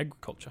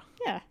 agriculture.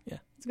 Yeah,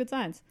 it's a good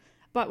science.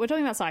 But we're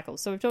talking about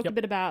cycles, so we've talked a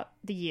bit about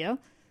the year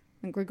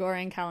and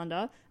Gregorian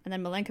calendar, and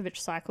then Milankovitch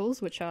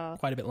cycles, which are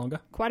quite a bit longer.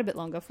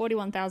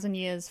 41,000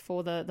 years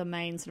for the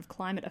main sort of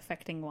climate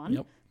affecting one.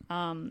 Yep.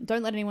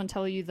 Don't let anyone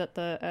tell you that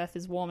the Earth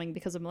is warming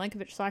because of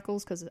Milankovitch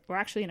cycles, because we're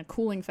actually in a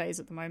cooling phase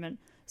at the moment.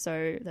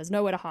 So there's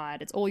nowhere to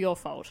hide. It's all your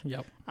fault.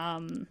 Yep.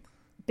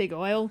 Big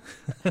oil.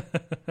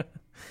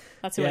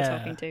 That's who we're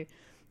talking to.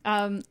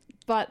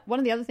 But one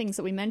of the other things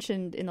that we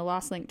mentioned in the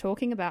last link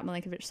talking about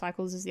Milankovitch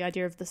cycles is the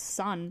idea of the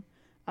sun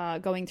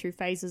going through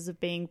phases of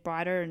being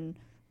brighter and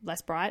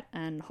less bright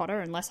and hotter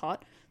and less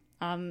hot.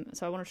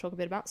 So I want to talk a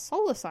bit about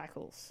solar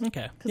cycles.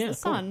 Okay. Because the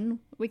sun,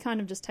 we kind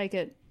of just take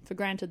it for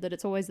granted that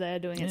it's always there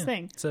doing its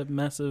thing. It's a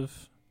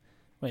massive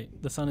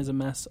Wait, the sun is a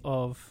mass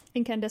of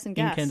Incandescent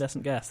gas.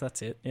 incandescent gas.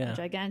 That's it. A Yeah.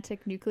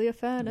 gigantic nuclear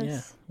furnace.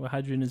 Yeah. Where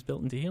hydrogen is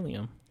built into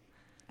helium.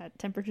 At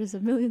temperatures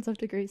of millions of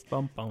degrees.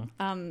 Bum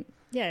bum.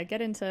 Yeah,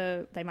 get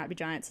into They Might Be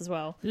Giants as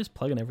well. You're just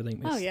plugging everything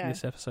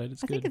this episode.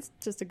 It's I good. think it's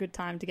just a good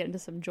time to get into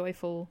some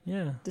joyful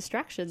yeah.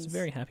 distractions. It's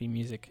very happy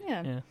music.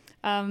 Yeah.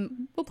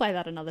 We'll play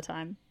that another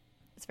time.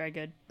 It's very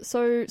good.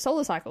 So,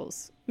 solar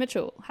cycles.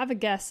 Mitchell, have a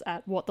guess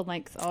at what the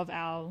length of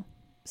our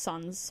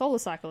sun's solar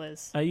cycle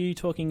is. Are you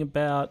talking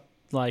about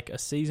like a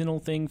seasonal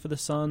thing for the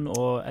sun,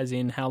 or as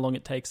in how long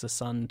it takes the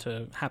sun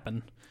to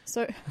happen?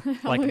 So,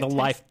 Like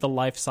the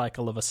life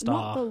cycle of a star.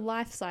 Not the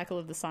life cycle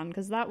of the sun,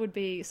 because that would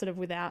be sort of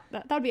that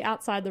would be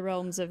outside the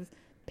realms of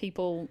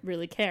people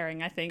really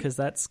caring, I think. Because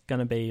that's going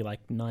to be like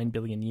 9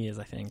 billion years,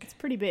 I think. It's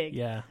pretty big.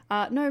 Yeah.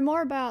 No,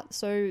 more about,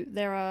 so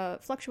there are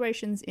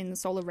fluctuations in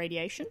solar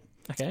radiation,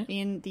 Okay.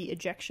 in the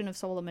ejection of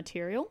solar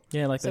material,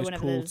 Yeah, like So those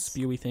whenever cool there's-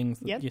 spewy things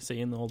that Yep. you see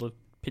in all the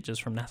pictures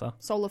from NASA.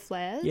 solar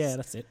flares. Yeah,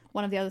 that's it.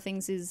 One of the other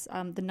things is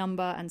the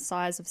number and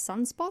size of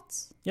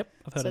sunspots. Yep,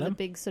 I've heard So of the them.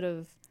 big sort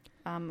of,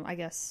 I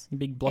guess,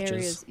 Big blotches.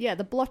 areas. Yeah,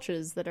 the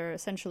blotches that are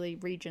essentially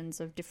regions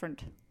of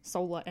different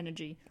solar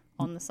energy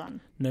on the sun.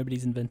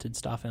 Nobody's invented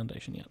Star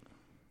Foundation yet.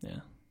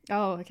 Yeah.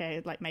 Oh,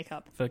 okay, like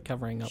makeup. For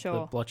covering up the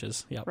Sure.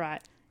 blotches. Yep.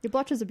 Right. Your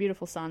blotches are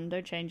beautiful, sun.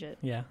 Don't change it.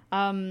 Yeah.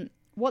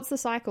 What's the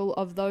cycle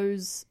of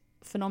those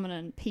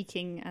phenomenon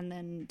peaking and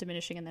then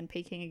diminishing and then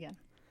peaking again?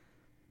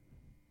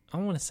 I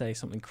want to say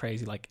something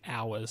crazy like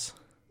hours.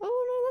 Oh,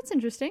 no, that's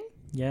interesting.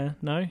 Yeah?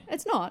 No?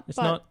 It's not. It's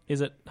but not?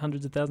 Is it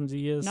hundreds of thousands of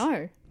years?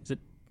 No. Is it?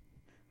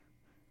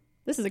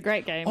 This is a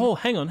great game. Oh,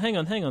 hang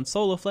on.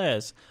 Solar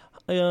flares.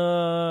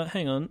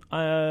 Hang on.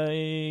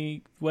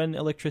 When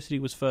electricity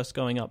was first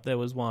going up, there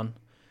was one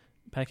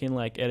back in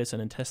like Edison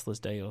and Tesla's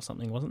day or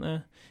something, wasn't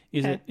there?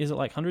 Is Okay. it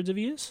like hundreds of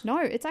years? No,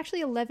 it's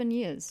actually 11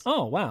 years.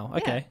 Oh, wow.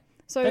 Okay. Yeah.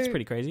 So That's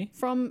pretty crazy.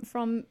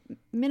 From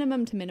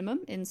minimum to minimum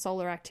in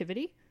solar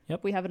activity,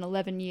 Yep. we have an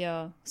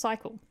 11-year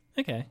cycle,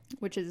 Okay.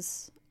 which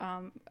is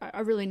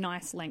a really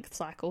nice length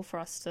cycle for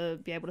us to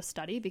be able to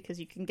study, because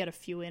you can get a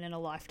few in a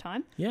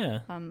lifetime, Yeah.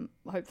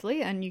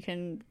 hopefully, and you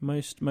can...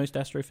 Most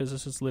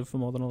astrophysicists live for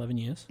more than 11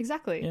 years.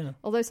 Exactly. Yeah.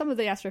 Although some of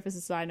the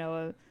astrophysicists I know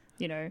are,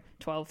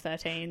 12,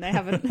 13. They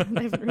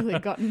haven't really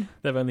gotten...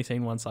 They've only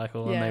seen one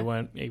cycle and Yeah. they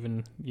weren't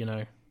even,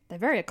 They're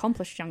very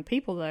accomplished young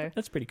people, though.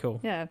 That's pretty cool.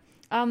 Yeah.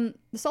 The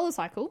solar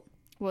cycle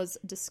was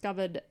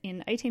discovered in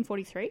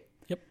 1843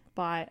 Yep.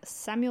 by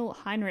Samuel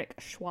Heinrich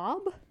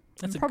Schwab.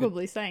 That's I'm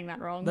probably saying that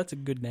wrong, That's a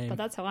good name. but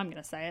that's how I'm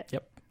going to say it.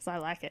 Yep. Because I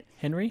like it.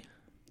 Henry?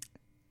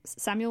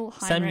 Samuel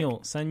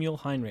Heinrich Samuel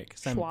Heinrich.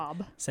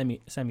 Schwab. Sammy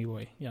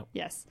boy. Yep.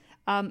 Yes.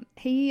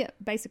 He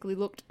basically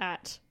looked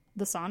at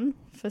the sun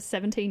for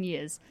 17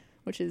 years,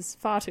 which is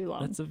far too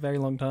long. That's a very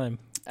long time.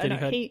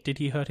 No, Did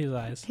he hurt his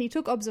eyes? He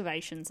took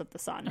observations of the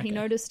sun. He Okay.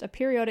 noticed a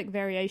periodic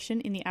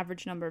variation in the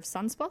average number of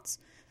sunspots.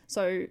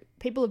 So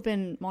people have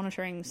been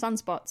monitoring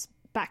sunspots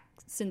back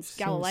since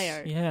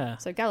Galileo. Yeah.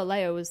 So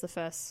Galileo was the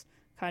first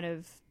kind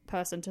of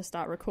person to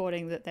start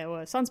recording that there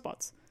were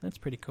sunspots. That's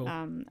pretty cool.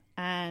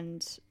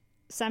 And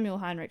Samuel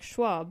Heinrich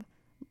Schwab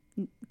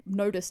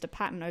noticed a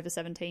pattern over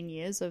 17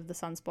 years of the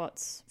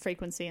sunspots'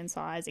 frequency and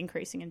size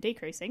increasing and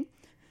decreasing.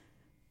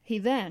 He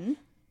then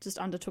just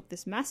undertook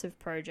this massive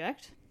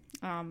project.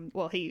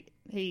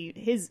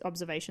 His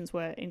observations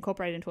were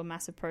incorporated into a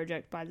massive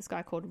project by this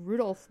guy called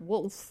Rudolf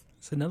Wolf.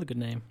 It's another good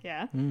name.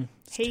 Yeah.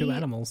 It's two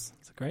animals.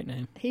 It's a great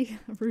name.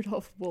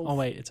 Rudolf Wolf. Oh,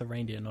 wait. It's a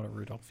reindeer, not a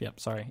Rudolph. Yep.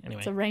 Sorry. Anyway.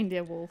 It's a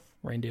reindeer wolf.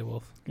 Reindeer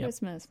wolf. Yep.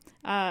 Christmas.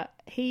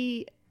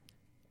 He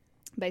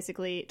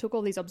basically took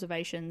all these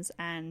observations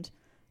and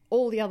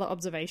all the other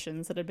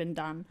observations that had been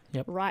done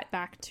right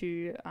back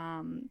to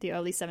the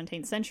early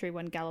 17th century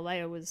when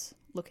Galileo was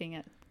looking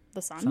at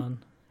the sun.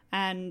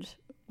 And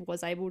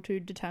was able to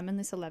determine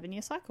this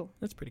 11-year cycle.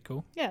 That's pretty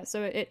cool. Yeah,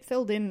 so it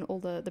filled in all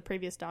the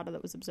previous data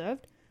that was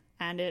observed,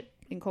 and it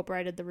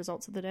incorporated the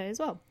results of the day as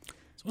well.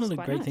 It's one of the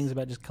great nice. things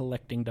about just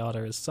collecting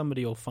data is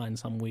somebody will find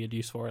some weird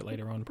use for it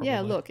later on, probably. Yeah,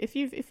 look, if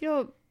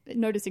you're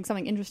noticing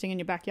something interesting in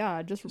your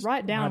backyard, just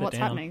write down what's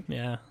happening.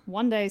 Yeah.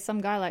 One day,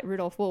 some guy like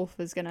Rudolf Wolf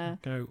is going to...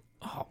 Go,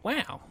 oh,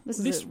 wow. This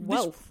is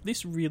wealth.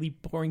 This really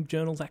boring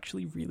journal's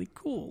actually really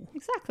cool.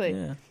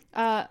 Exactly.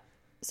 Yeah.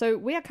 So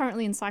we are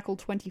currently in cycle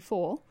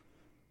 24.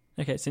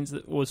 Okay, since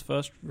it was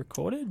first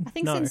recorded? I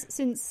think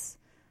since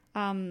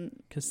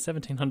because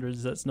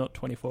 1700s, that's not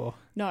 24.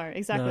 No,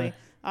 exactly.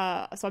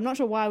 No. So I'm not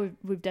sure why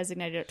we've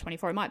designated it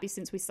 24. It might be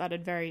since we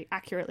started very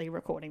accurately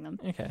recording them.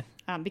 Okay.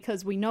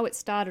 Because we know it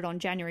started on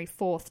January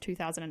 4th,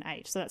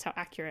 2008. So that's how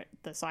accurate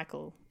the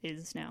cycle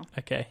is now.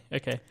 Okay.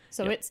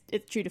 So it's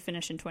due to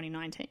finish in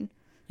 2019.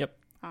 Yep.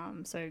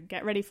 So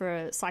get ready for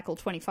a cycle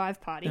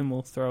 25 party. And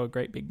we'll throw a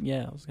great big,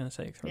 a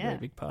great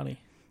big party.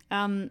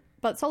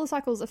 But solar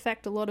cycles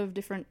affect a lot of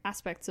different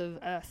aspects of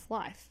Earth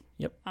life.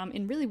 Yep.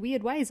 In really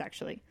weird ways,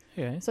 actually.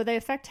 Okay. So they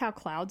affect how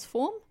clouds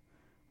form,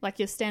 like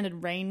your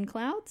standard rain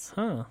clouds.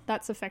 Huh.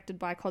 That's affected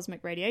by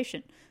cosmic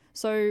radiation.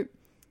 So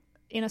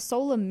in a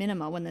solar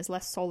minima, when there's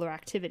less solar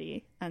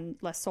activity and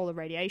less solar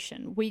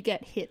radiation, we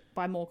get hit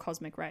by more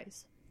cosmic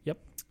rays. Yep.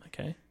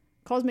 Okay.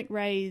 cosmic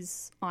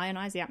rays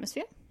ionize the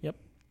atmosphere. Yep.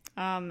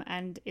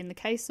 And in the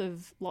case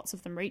of lots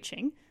of them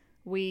reaching,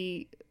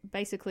 we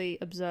basically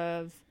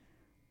observe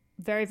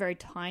very, very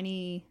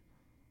tiny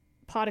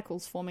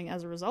particles forming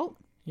as a result.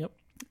 Yep.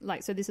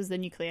 So this is the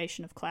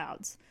nucleation of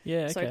clouds.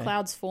 Yeah, okay. So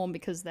clouds form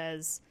because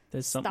there's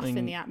something stuff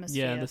in the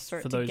atmosphere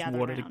for those gather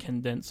water around. to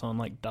condense on,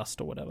 like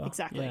dust or whatever.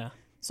 Exactly. Yeah.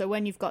 So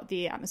when you've got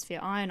the atmosphere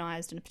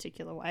ionized in a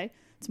particular way,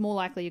 it's more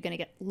likely you're going to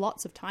get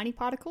lots of tiny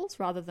particles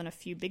rather than a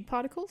few big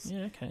particles.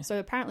 Yeah, okay. So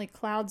apparently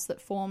clouds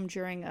that form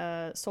during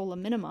a solar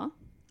minima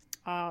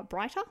are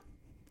brighter.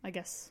 I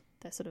guess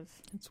they're sort of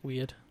It's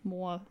weird.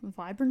 more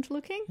vibrant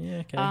looking.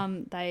 Yeah,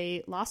 okay.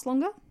 They last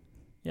longer.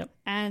 Yep.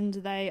 And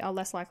they are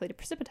less likely to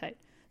precipitate.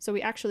 So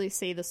we actually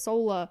see the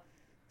solar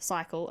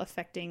cycle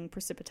affecting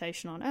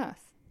precipitation on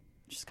Earth,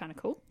 which is kind of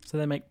cool. So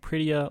they make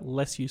prettier,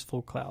 less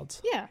useful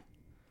clouds. Yeah.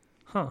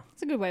 Huh.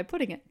 It's a good way of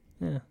putting it.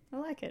 Yeah. I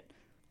like it.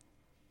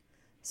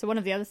 So one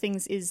of the other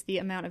things is the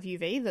amount of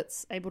UV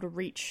that's able to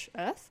reach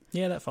Earth.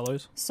 Yeah, that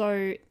follows.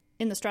 So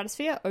in the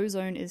stratosphere,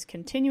 ozone is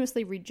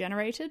continuously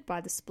regenerated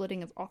by the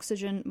splitting of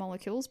oxygen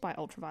molecules by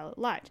ultraviolet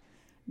light.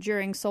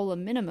 During solar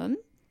minimum,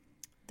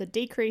 the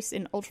decrease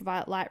in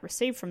ultraviolet light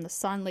received from the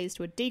sun leads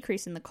to a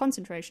decrease in the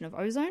concentration of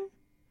ozone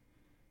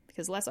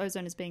because less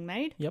ozone is being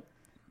made. Yep.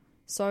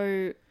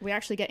 So we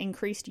actually get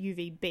increased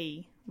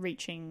UVB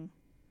reaching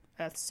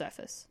Earth's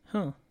surface.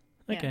 Huh.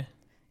 Okay.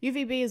 Yeah.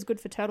 UVB is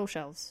good for turtle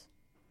shells.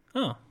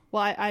 Oh.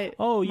 Well, my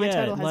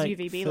turtle has like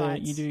UVB for,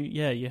 lights. You do,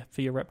 yeah,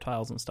 for your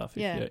reptiles and stuff.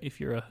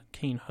 If you're a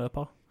keen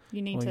herper,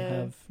 You need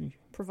to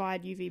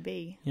provide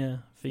UVB. Yeah,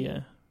 for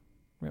your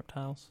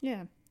reptiles.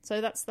 Yeah.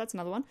 So that's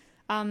another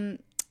one.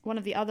 One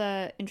of the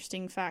other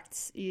interesting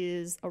facts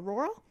is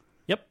aurora.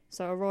 Yep.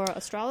 So aurora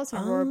australis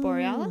and aurora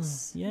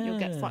borealis. Yeah. You'll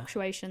get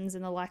fluctuations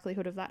in the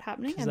likelihood of that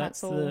happening, and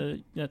that's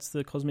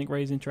the cosmic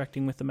rays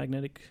interacting with the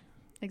magnetic.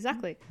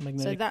 Exactly.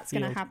 So that's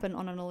going to happen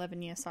on an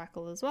 11-year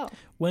cycle as well.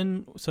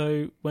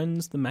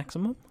 When's the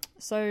maximum?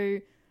 So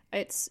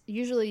it's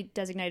usually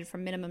designated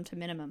from minimum to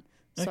minimum.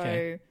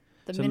 Okay.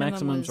 So the minimum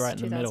maximum's was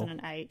right in the middle.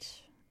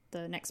 2008.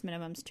 The next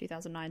minimum's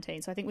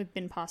 2019. So I think we've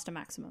been past a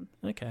maximum.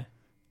 Okay.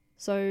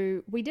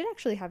 So we did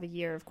actually have a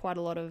year of quite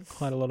a lot of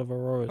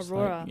auroras.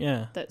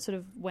 That sort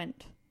of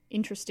went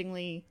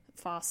interestingly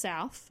far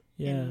south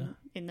in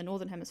the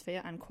northern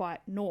hemisphere and quite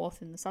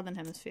north in the southern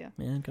hemisphere.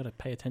 Yeah, got to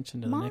pay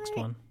attention to the next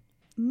one.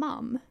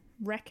 Mum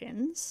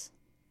reckons,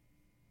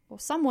 or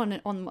someone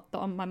on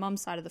my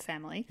mum's side of the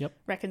family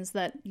reckons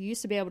that you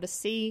used to be able to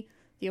see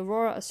the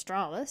aurora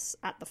australis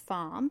at the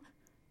farm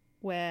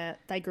where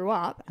they grew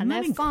up, and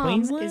their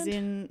farm is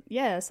in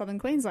southern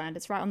Queensland.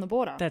 It's right on the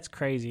border. That's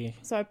crazy.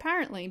 So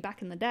apparently,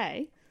 back in the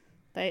day,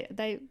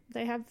 they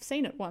have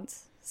seen it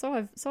once.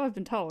 So I've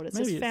been told. It's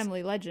just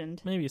family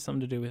legend. Maybe it's something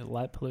to do with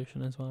light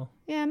pollution as well.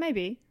 Yeah,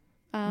 maybe.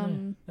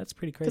 That's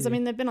pretty crazy.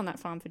 Because they've been on that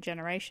farm for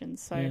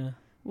generations, so it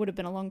would have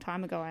been a long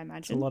time ago, I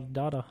imagine. It's a lot of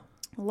data.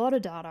 A lot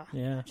of data.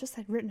 Yeah. Just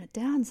they'd written it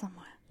down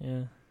somewhere.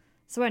 Yeah.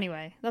 So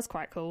anyway, that's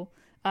quite cool.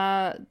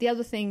 The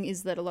other thing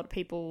is that a lot of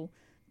people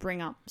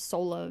bring up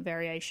solar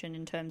variation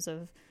in terms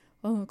of,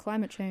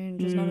 climate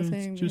change is not a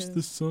thing. It's just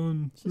the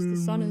sun. It's just the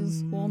sun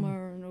is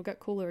warmer and it'll get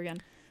cooler again.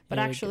 But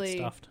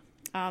actually,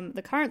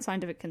 the current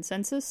scientific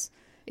consensus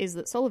is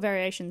that solar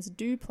variations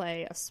do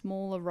play a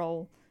smaller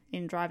role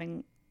in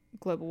driving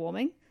global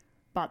warming,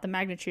 but the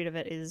magnitude of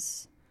it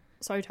is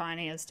so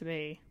tiny as to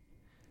be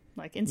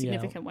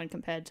insignificant when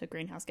compared to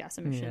greenhouse gas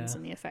emissions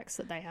and the effects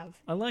that they have.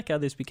 I like how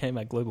this became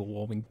a global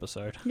warming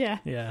episode. Yeah.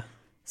 Yeah.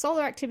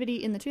 Solar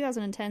activity in the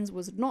 2010s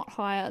was not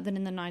higher than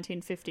in the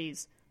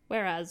 1950s,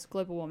 whereas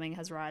global warming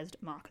has risen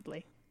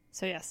markedly.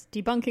 So yes,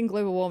 debunking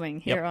global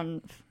warming here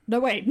on... No,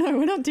 we're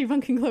not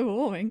debunking global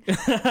warming.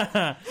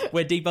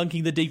 We're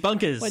debunking the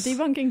debunkers. We're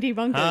debunking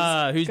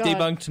debunkers. Who's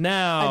debunked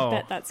now? I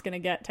bet that's going to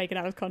get taken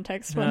out of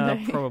context one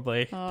day.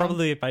 Probably.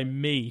 Probably by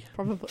me.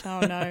 Probably. Oh,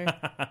 no.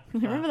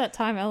 Remember that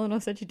time Eleanor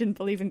said she didn't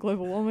believe in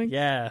global warming?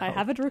 Yeah. I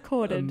have it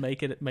recorded.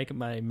 Make it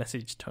my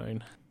message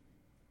tone.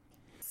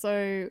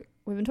 So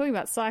we've been talking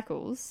about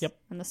cycles. Yep.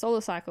 And the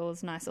solar cycle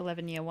is a nice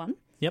 11-year one.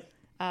 Yep.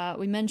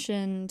 We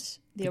mentioned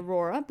the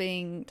aurora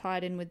being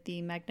tied in with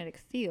the magnetic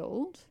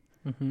field.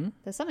 Mm-hmm.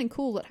 There's something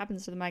cool that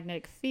happens to the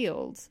magnetic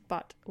field,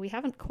 but we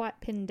haven't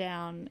quite pinned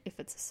down if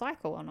it's a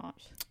cycle or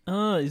not.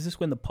 Oh, is this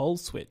when the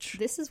poles switch?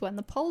 This is when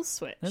the poles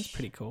switch. That's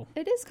pretty cool.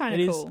 It is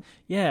kind of cool.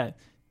 Yeah.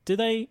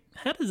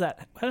 How does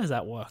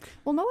that work?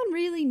 Well, no one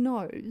really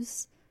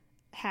knows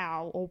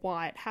how or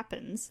why it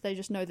happens. They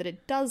just know that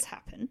it does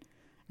happen.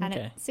 And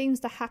it seems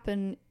to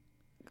happen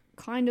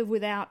kind of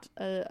without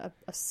a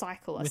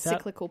cycle,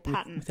 cyclical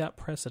pattern. Without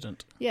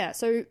precedent. Yeah,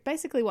 so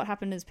basically what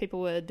happened is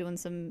people were doing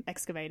some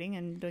excavating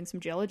and doing some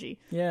geology.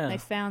 Yeah. And they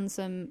found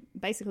some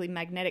basically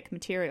magnetic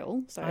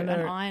material, so an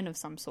iron of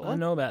some sort. I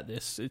know about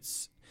this.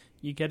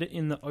 You get it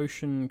in the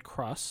ocean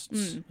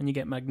crusts, and you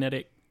get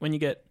magnetic... When you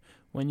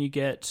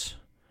get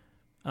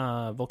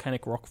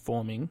volcanic rock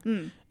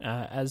forming,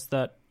 as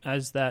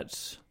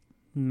that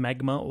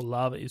magma or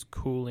lava is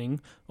cooling,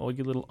 all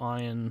your little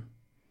iron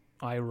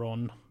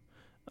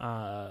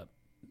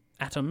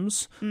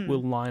atoms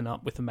will line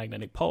up with the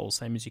magnetic pole,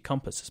 same as your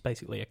compass. It's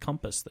basically a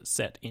compass that's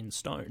set in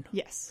stone.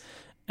 Yes.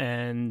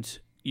 And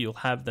you'll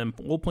have them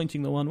all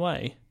pointing the one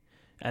way,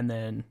 and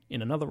then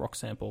in another rock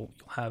sample,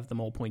 you'll have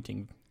them all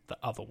pointing the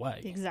other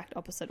way. The exact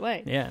opposite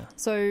way. Yeah.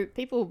 So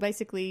people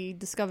basically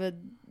discovered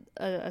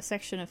a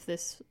section of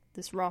this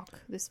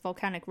rock, this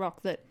volcanic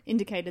rock, that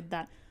indicated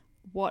that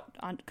what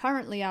are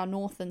currently our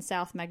north and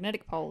south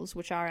magnetic poles,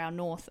 which are our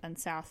north and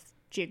south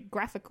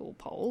geographical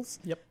poles,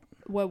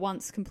 were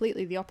once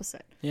completely the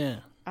opposite. Yeah.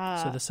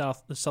 So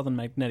the southern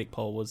magnetic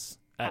pole was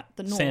at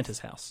the north. Santa's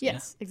house.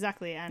 Yes,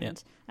 exactly.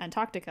 And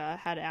Antarctica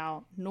had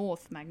our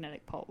north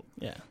magnetic pole.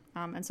 Yeah.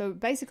 And so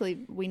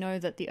basically we know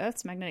that the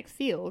Earth's magnetic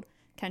field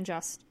can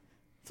just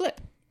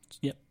flip.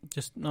 Yep.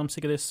 Just, I'm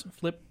sick of this.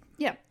 Flip.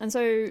 Yeah. And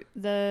so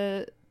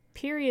the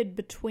period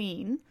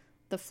between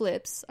the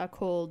flips are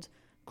called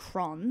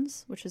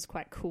crons, which is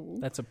quite cool.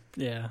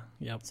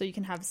 Yep. So you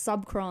can have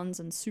subcrons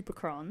and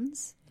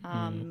supercrons.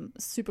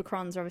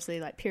 Supercrons are obviously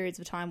like periods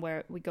of time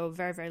where we go a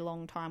very, very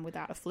long time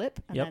without a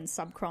flip. And then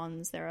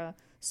subcrons, there are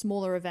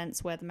smaller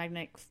events where the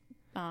magnetic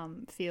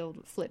field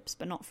flips,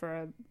 but not for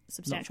a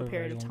substantial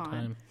period of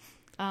time.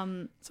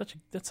 That's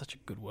such a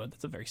good word.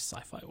 That's a very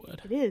sci-fi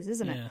word. It is,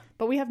 isn't it?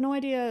 But we have no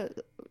idea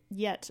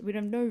yet. We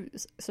have no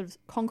sort of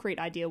concrete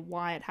idea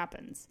why it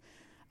happens.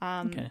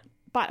 Okay.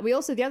 But we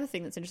also, the other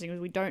thing that's interesting is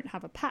we don't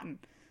have a pattern.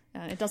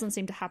 It doesn't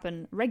seem to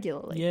happen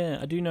regularly. Yeah,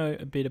 I do know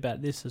a bit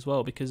about this as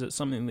well, because it's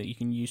something that you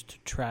can use to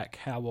track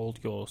how old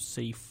your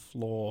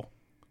seafloor,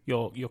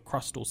 your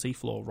crustal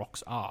seafloor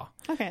rocks are.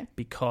 Okay.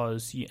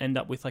 Because you end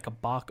up with like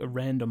a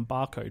random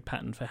barcode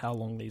pattern for how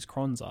long these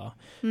crons are.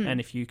 And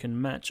if you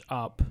can match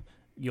up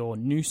your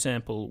new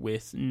sample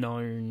with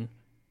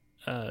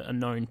a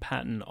known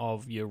pattern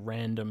of your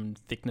random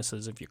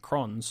thicknesses of your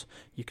crons,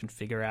 you can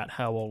figure out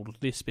how old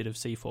this bit of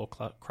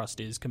seafloor crust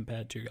is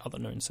compared to other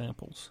known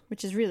samples.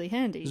 Which is really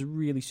handy. It's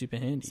really super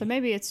handy. So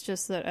maybe it's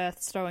just that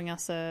Earth's throwing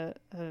us a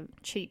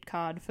cheat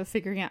card for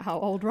figuring out how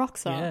old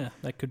rocks are. Yeah,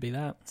 that could be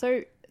that.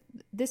 So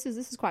this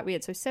is quite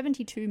weird. So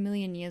 72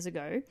 million years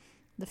ago,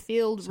 the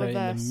field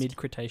reversed. In the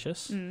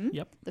mid-Cretaceous.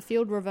 Yep. The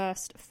field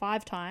reversed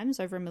 5 times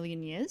over 1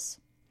 million years.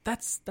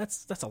 That's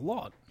a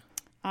lot.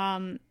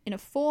 In a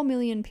 4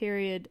 million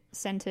period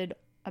centered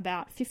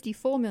about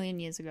 54 million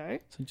years ago.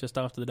 So just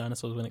after the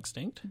dinosaurs went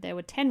extinct? There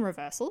were 10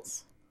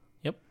 reversals.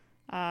 Yep.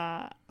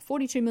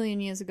 42 million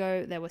years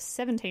ago, there were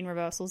 17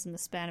 reversals in the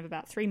span of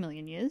about 3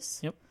 million years.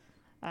 Yep.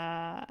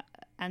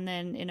 And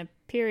then in a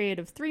period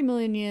of 3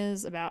 million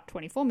years, about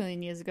 24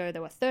 million years ago,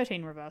 there were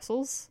 13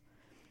 reversals.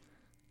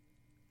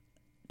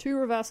 2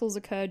 reversals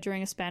occurred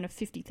during a span of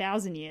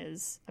 50,000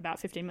 years, about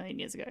 15 million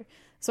years ago.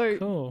 So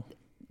cool.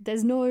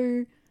 There's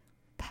no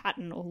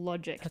pattern or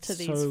logic to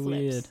these so flips.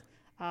 Weird.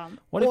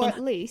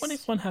 What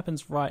if one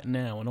happens right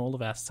now and all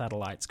of our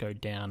satellites go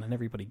down and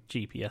everybody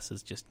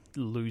GPSs just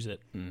lose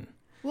it?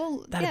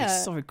 That'd be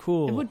so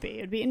cool. It would be.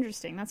 It'd be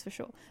interesting, that's for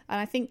sure. And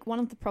I think one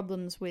of the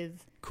problems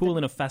with... Cool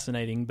in a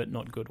fascinating but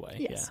not good way.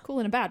 Yes, cool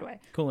in a bad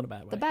way. Cool in a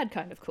bad way. The bad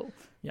kind of cool.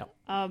 Yeah.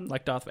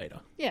 Like Darth Vader.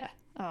 Yeah.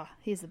 Oh,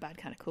 he's the bad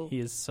kind of cool. He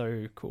is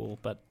so cool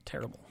but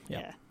terrible.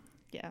 Yep.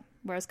 Yeah.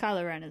 Whereas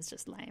Kylo Ren is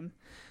just lame.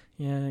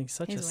 Yeah, he's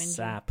such a whinging.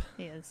 sap.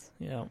 He is.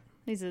 Yeah.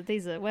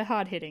 These are we're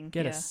hard hitting.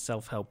 Get a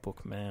self-help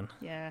book, man.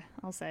 Yeah,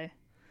 I'll say.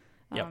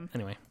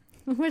 Anyway.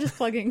 We're just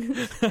plugging.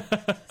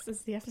 This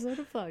is the episode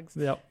of plugs.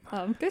 Yep.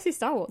 Go see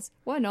Star Wars.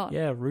 Why not?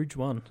 Yeah, Rouge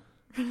One.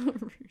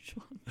 Rouge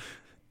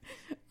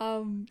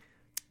One.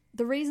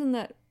 The reason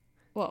that,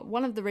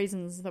 one of the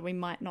reasons that we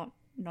might not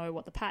know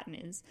what the pattern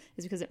is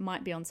because it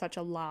might be on such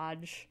a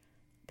large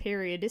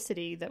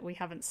periodicity that we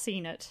haven't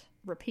seen it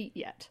repeat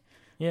yet.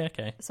 Yeah,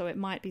 okay. So it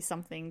might be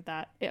something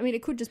that... I mean,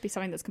 it could just be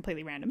something that's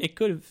completely random. It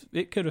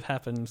could have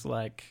happened,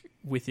 like,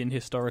 within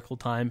historical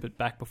time, but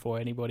back before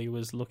anybody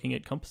was looking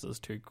at compasses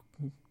too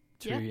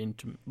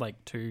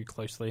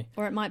closely.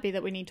 Or it might be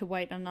that we need to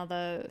wait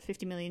another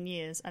 50 million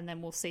years and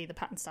then we'll see the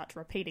pattern start to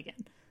repeat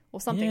again. Or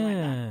something like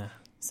that.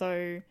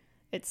 So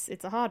it's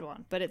a hard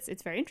one, but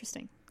it's very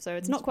interesting. So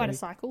it's not quite a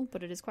cycle,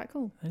 but it is quite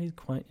cool. That is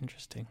quite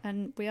interesting.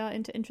 And we are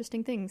into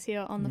interesting things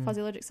here on the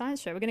Fuzzy Logic Science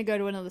Show. We're going to go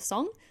to another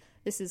song.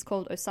 This is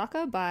called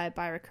Osaka by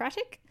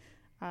Byrocratic.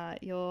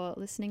 You're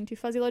listening to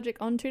Fuzzy Logic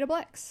on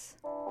 2XX.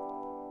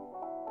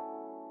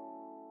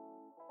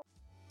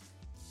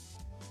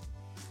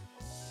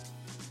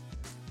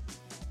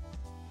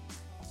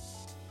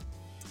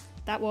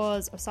 That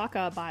was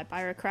Osaka by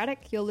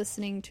Byrocratic. You're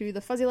listening to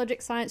the Fuzzy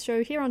Logic Science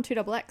Show here on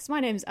 2XX.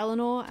 My name's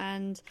Eleanor,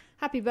 and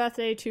happy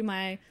birthday to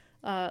my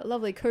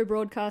lovely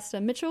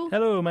co-broadcaster Mitchell.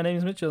 Hello, my name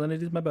is Mitchell and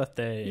it is my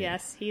birthday.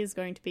 Yes, he is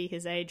going to be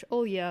his age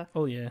all year.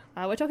 Oh yeah.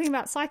 We're talking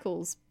about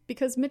cycles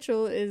because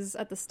Mitchell is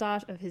at the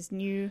start of his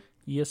new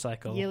yearly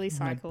cycle.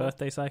 My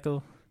birthday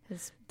cycle.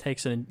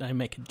 I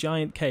make a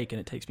giant cake and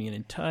it takes me an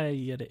entire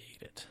year to eat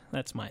it.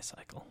 That's my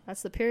cycle.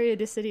 That's the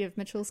periodicity of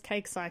Mitchell's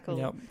cake cycle.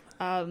 Yep.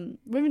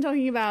 We've been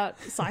talking about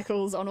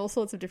cycles on all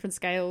sorts of different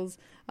scales.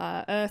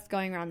 Earth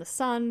going around the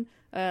sun,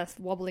 Earth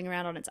wobbling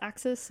around on its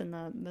axis in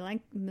the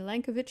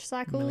Milankovitch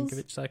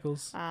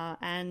cycles. And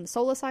and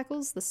solar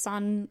cycles. The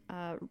sun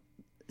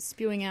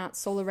spewing out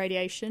solar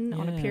radiation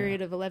on a Yeah.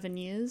 period of 11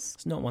 years.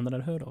 It's not one that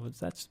I'd heard of.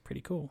 That's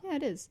pretty cool. Yeah,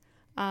 it is.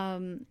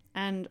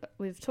 And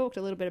we've talked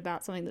a little bit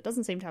about something that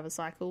doesn't seem to have a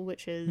cycle,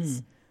 which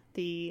is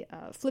the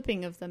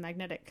flipping of the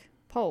magnetic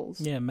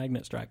poles, Yeah,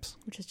 magnet stripes.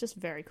 which is just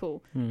very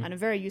cool and a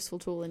very useful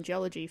tool in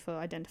geology for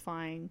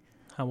identifying.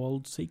 How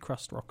old sea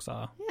crust rocks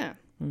are. Yeah.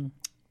 Mm.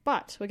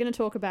 But we're going to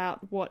talk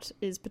about what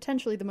is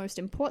potentially the most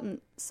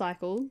important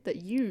cycle that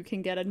you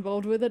can get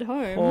involved with at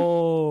home.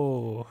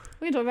 Oh,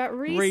 We're going to talk about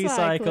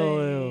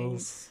recycling.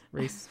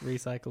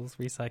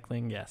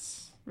 recycling,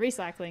 yes.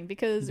 Recycling,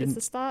 because it's Didn't-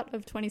 the start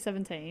of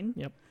 2017.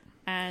 Yep.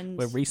 And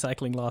We're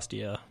recycling last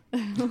year.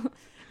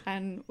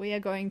 and we are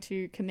going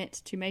to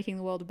commit to making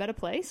the world a better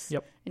place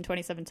Yep. in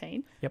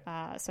 2017.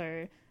 Yep.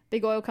 So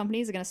big oil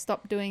companies are going to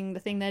stop doing the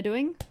thing they're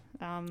doing.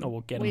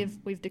 We'll get 'em.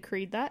 We've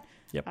decreed that.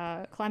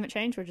 Yep. Climate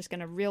change, we're just going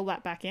to reel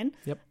that back in.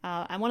 Yep.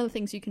 And one of the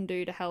things you can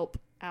do to help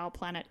our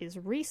planet is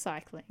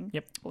recycling.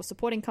 Yep. Or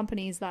supporting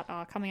companies that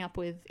are coming up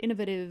with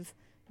innovative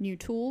new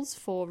tools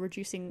for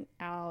reducing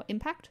our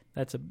impact.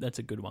 That's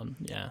a good one.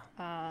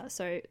 Yeah.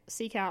 So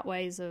seek out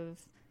ways of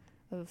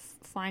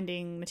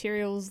finding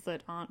materials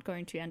that aren't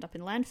going to end up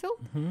in landfill.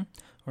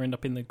 Or end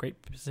up in the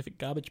Great Pacific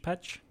Garbage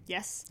Patch.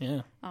 Yes.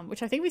 Yeah.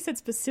 Which I think we said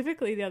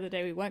specifically the other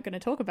day we weren't going to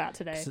talk about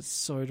today. Because it's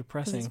so 'Cause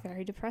depressing. it's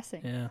very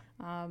depressing. Yeah.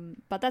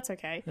 But that's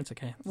okay. That's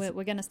okay. We're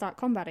going to start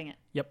combating it.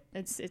 Yep.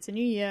 It's a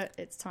new year.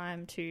 It's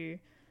time to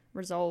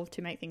resolve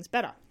to make things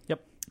better.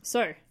 Yep.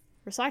 So,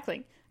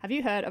 recycling. Have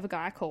you heard of a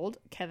guy called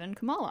Kevin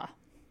Kamala?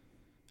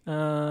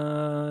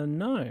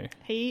 No.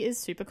 He is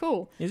super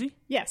cool. Is he?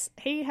 Yes,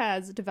 he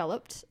has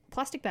developed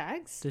plastic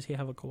bags. Does he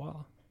have a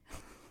koala?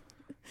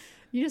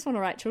 You just want to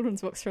write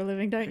children's books for a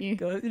living, don't you?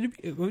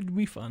 It would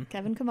be fun.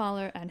 Kevin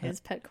Kamala and his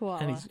pet koala.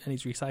 And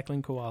he's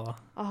recycling koala.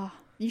 Oh,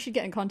 you should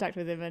get in contact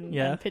with him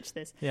and pitch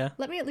this. Yeah.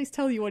 Let me at least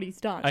tell you what he's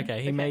done.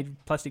 Okay, he made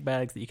plastic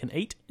bags that you can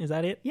eat. Is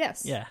that it?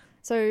 Yes. Yeah.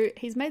 So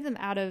he's made them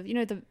out of,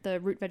 the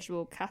root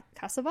vegetable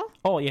cassava?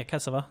 Oh, yeah,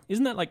 cassava.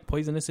 Isn't that like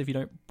poisonous if you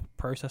don't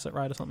process it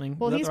right or something?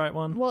 Well, Is that the right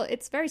one? Well,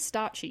 it's very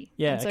starchy.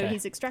 Yeah, And so okay.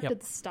 he's extracted Yep.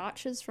 the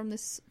starches from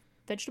this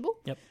vegetable.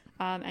 Yep.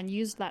 And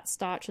used that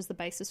starch as the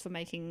basis for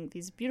making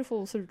these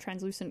beautiful sort of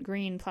translucent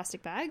green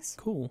plastic bags.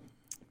 Cool.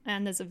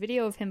 And there's a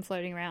video of him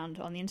floating around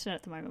on the internet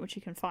at the moment, which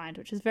you can find,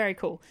 which is very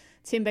cool.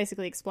 It's him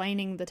basically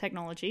explaining the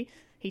technology.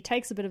 He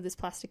takes a bit of this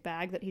plastic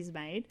bag that he's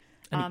made.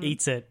 And he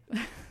eats it.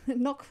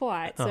 Not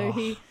quite. So Oh.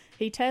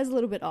 he tears a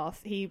little bit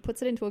off. He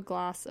puts it into a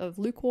glass of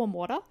lukewarm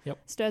water, Yep.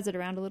 stirs it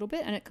around a little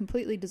bit, and it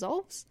completely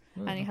dissolves.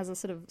 And he has a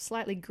sort of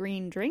slightly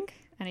green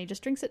drink, and he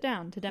just drinks it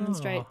down to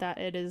demonstrate Oh. that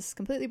it is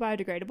completely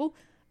biodegradable,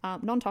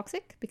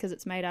 non-toxic because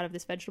it's made out of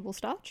this vegetable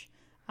starch.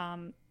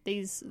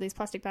 These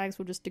plastic bags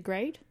will just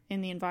degrade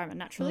in the environment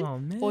naturally, Oh,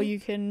 man. or you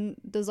can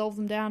dissolve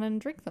them down and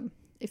drink them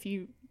if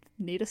you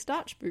need a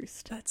starch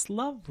boost. That's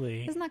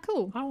lovely. Isn't that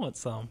cool? I want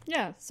some.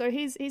 Yeah, so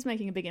he's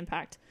making a big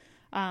impact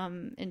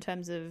in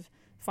terms of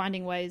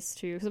finding ways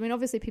to... Because, I mean,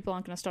 obviously people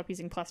aren't going to stop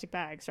using plastic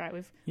bags, right?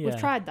 We've Yeah.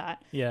 tried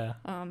that. Yeah.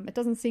 It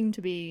doesn't seem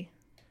to be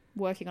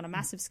working on a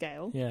massive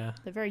scale. Yeah.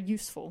 They're very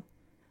useful.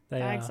 They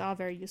Bags are. are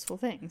very useful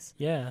things.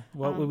 Yeah.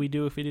 What would we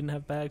do if we didn't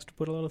have bags to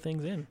put a lot of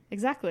things in?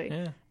 Exactly.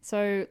 Yeah.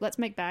 So let's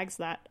make bags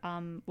that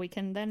we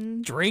can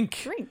then Drink.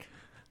 drink.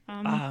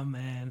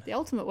 Man. The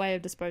ultimate way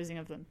of disposing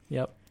of them.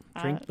 Yep.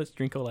 Let's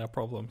drink all our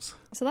problems.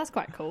 So that's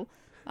quite cool.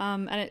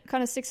 And it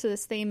kind of sticks to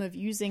this theme of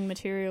using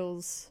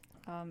materials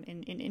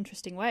in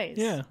interesting ways.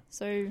 Yeah.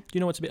 So Do you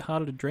know what's a bit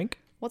harder to drink?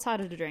 what's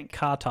harder to drink?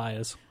 Car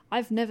tires.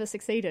 I've never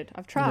succeeded.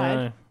 I've tried.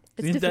 No.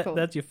 It's difficult.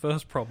 That's your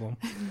first problem.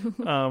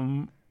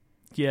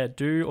 Yeah,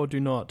 do or do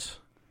not.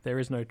 There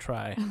is no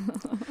try.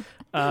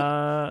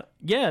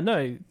 Yeah,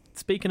 no.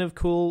 Speaking of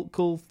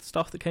cool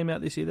stuff that came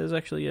out this year, there's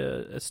actually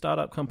a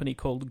startup company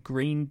called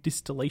Green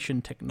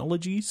Distillation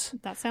Technologies.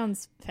 That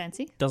sounds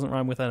fancy. Doesn't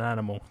rhyme with an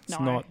animal. It's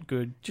No. not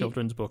good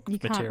children's book You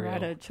material.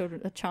 can't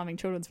write a charming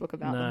children's book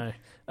about them.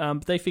 No.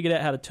 But they figured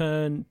out how to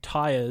turn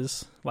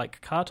tires,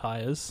 like car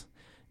tires,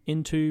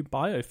 into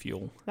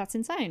biofuel. That's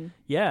insane.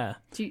 Yeah.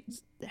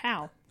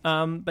 How?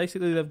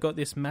 Basically, they've got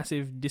this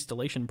massive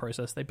distillation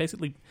process. They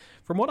basically,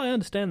 from what I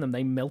understand them,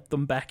 they melt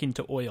them back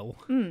into oil.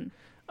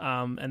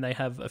 And they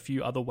have a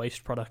few other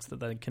waste products that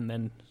they can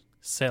then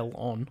sell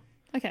on.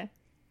 Okay.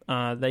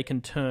 They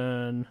can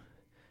turn,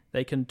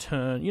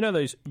 you know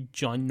those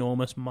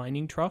ginormous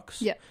mining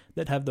trucks? Yeah.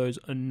 That have those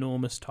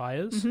enormous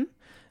tires?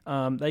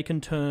 They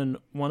can turn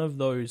one of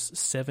those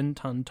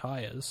 7-ton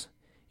tires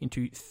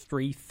into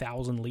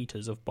 3,000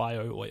 litres of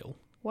bio oil.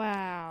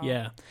 Wow.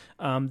 Yeah.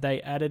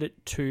 They added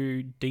it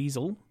to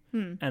diesel,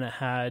 and it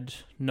had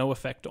no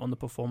effect on the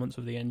performance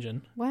of the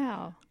engine.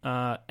 Wow.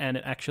 And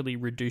it actually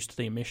reduced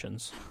the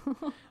emissions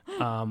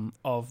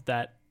of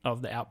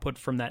the output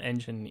from that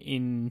engine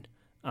in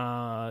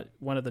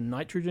one of the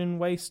nitrogen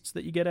wastes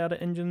that you get out of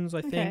engines,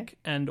 I think,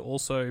 and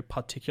also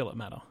particulate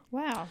matter.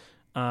 Wow.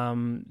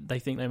 They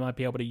think they might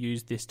be able to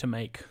use this to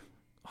make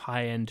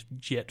high-end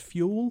jet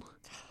fuel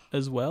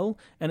as well,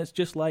 and it's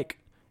just like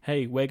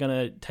hey, we're going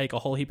to take a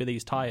whole heap of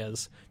these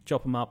tires,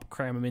 chop them up,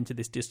 cram them into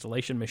this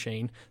distillation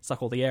machine,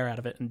 suck all the air out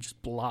of it, and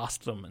just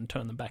blast them and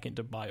turn them back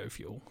into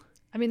biofuel.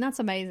 I mean, that's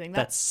amazing.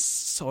 That's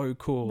so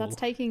cool. That's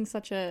taking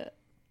such a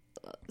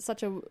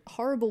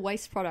horrible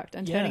waste product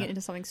and turning it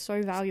into something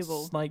so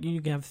valuable. It's like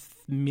you can have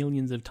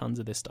millions of tons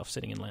of this stuff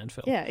sitting in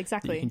landfill. Yeah,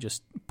 exactly. That you can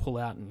just pull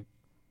out and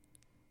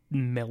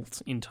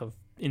melt into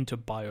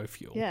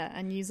biofuel. Yeah,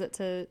 and use it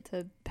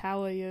to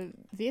power your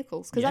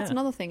vehicles. Because that's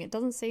another thing. It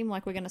doesn't seem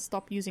like we're going to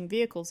stop using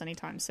vehicles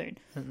anytime soon.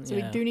 So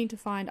we do need to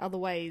find other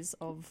ways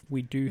of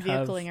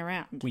vehicling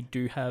around. We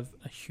do have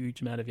a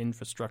huge amount of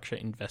infrastructure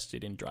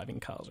invested in driving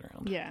cars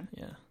around. Yeah.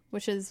 Yeah.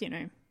 Which is,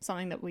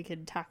 something that we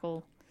could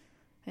tackle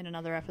in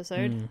another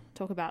episode.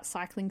 Talk about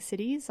cycling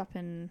cities up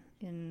in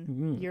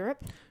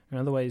Europe. And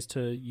other ways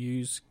to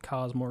use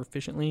cars more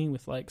efficiently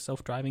with like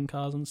self-driving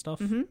cars and stuff.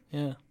 Mm-hmm.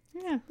 Yeah.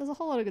 Yeah, there's a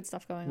whole lot of good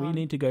stuff going on. We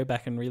need to go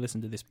back and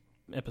re-listen to this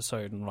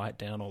episode and write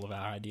down all of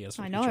our ideas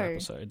for future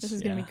episodes. This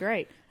is going to be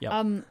great.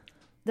 Yep.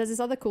 There's this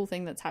other cool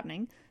thing that's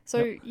happening.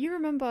 So you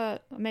remember,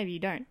 maybe you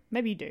don't,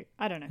 maybe you do,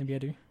 I don't know. Maybe I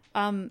do.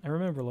 I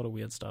remember a lot of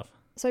weird stuff.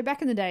 So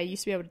back in the day, you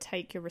used to be able to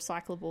take your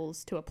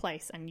recyclables to a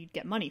place and you'd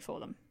get money for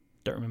them.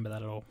 Don't remember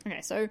that at all.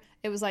 Okay, so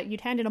it was like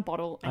you'd hand in a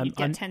bottle and you'd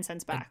get 10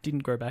 cents back. I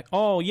didn't go back.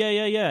 Oh,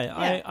 yeah.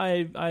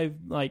 I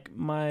like,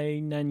 my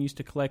nan used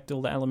to collect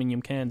all the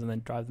aluminium cans and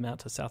then drive them out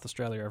to South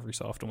Australia every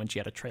so often when she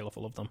had a trailer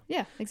full of them.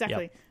 Yeah,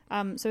 exactly.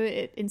 Yep. So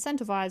it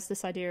incentivized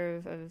this idea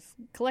of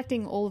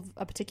collecting all of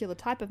a particular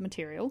type of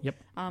material,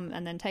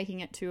 and then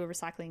taking it to a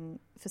recycling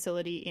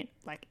facility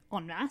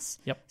en masse,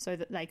 so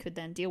that they could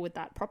then deal with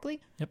that properly.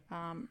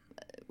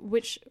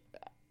 Which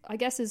I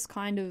guess is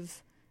kind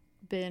of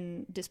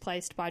been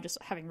displaced by just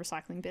having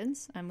recycling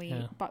bins,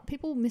 but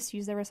people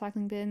misuse their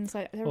recycling bins.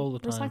 There all are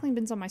the time. Recycling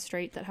bins on my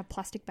street that have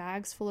plastic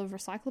bags full of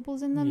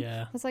recyclables in them.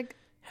 Yeah, it's like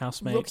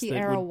housemates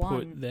that would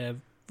put their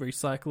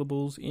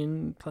recyclables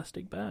in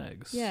plastic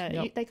bags.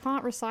 Yeah, they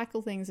can't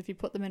recycle things if you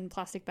put them in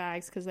plastic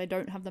bags because they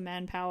don't have the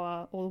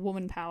manpower or the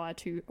woman power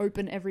to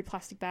open every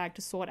plastic bag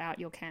to sort out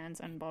your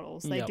cans and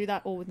bottles. They do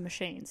that all with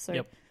machines.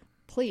 So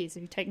please,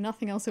 if you take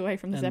nothing else away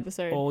from this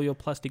episode, all your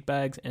plastic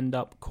bags end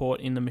up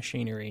caught in the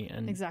machinery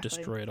and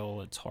destroy it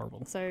all. It's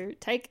horrible. So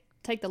take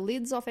the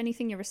lids off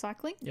anything you're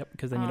recycling. Yep,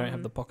 because then you don't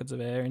have the pockets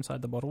of air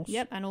inside the bottles.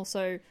 Yep, and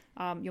also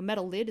your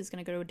metal lid is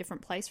going to go to a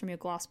different place from your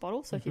glass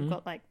bottle. So if you've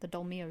got like the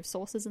Dolmio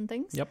sauces and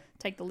things,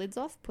 take the lids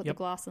off, put the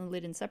glass and the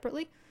lid in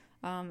separately,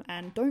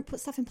 and don't put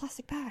stuff in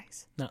plastic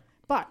bags. No.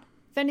 But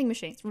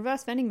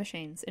reverse vending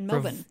machines in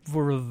Melbourne.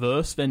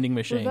 Reverse vending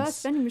machines.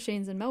 Reverse vending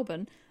machines in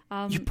Melbourne.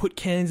 You put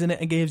cans in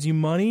it and gives you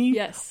money?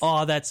 Yes.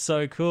 Oh, that's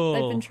so cool.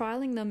 They've been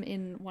trialling them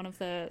in one of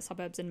the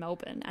suburbs in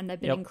Melbourne, and they've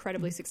been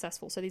incredibly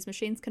successful. So these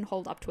machines can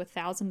hold up to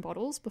 1,000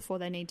 bottles before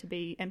they need to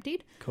be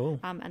emptied. Cool.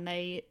 And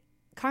they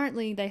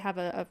have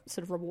a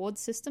sort of reward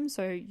system.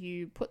 So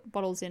you put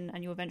bottles in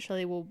and you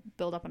eventually will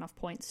build up enough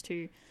points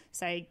to,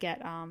 say,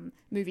 get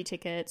movie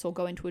tickets or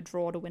go into a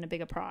draw to win a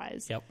bigger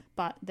prize. Yep.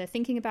 But they're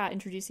thinking about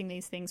introducing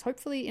these things,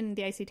 hopefully in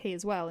the ACT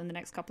as well, in the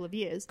next couple of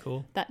years.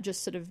 Cool. That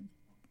just sort of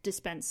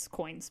dispense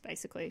coins,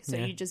 basically. So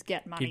you just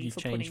get money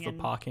for putting in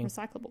parking.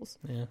 recyclables.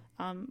 Yeah.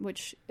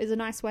 Which is a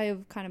nice way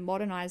of kind of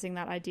modernizing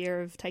that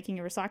idea of taking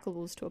your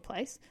recyclables to a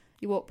place.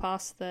 You walk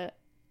past the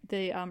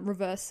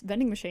reverse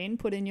vending machine,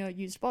 put in your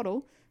used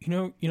bottle. You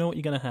know what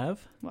you're going to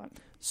have? What?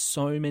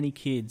 So many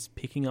kids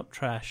picking up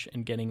trash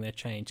and getting their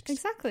change.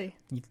 Exactly.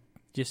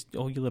 Just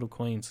all your little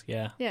coins,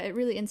 yeah. Yeah, it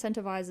really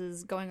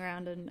incentivizes going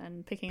around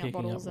and picking up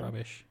bottles and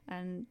rubbish.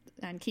 And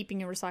keeping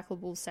your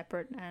recyclables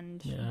separate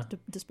and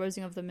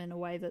disposing of them in a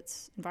way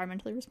that's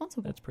environmentally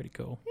responsible. That's pretty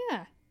cool.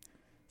 Yeah.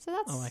 So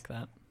I like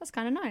that. That's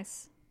kind of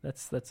nice.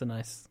 That's a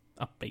nice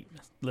upbeat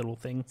little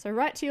thing. So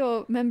write to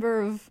your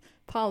member of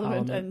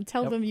Parliament and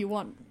tell them you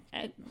want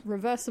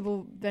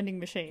reversible vending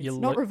machines.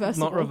 Not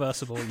reversible. Not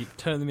reversible. You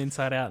turn them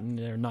inside out and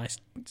they're nice.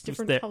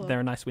 They're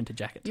a nice winter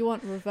jacket. You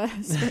want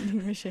reverse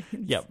vending machines.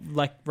 Yep.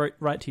 Like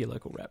write to your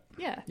local rep.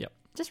 Yeah. Yep.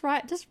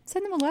 Just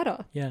send them a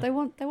letter. Yeah. They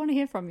want to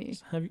hear from you.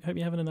 Hope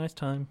you're having a nice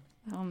time.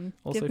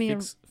 Also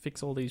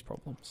fix all these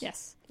problems.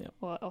 Yes. Yep.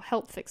 Or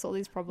help fix all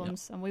these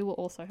problems, and we will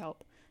also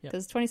help.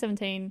 Because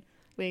 2017,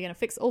 we're going to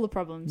fix all the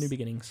problems. New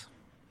beginnings.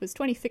 It was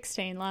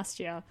 2016 last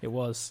year. It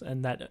was,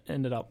 and that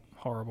ended up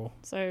horrible.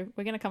 So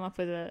we're going to come up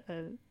with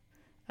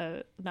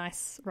a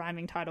nice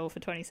rhyming title for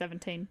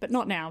 2017, but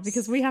not now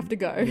because we have to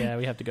go. Yeah,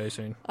 we have to go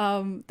soon.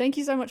 Thank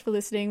you so much for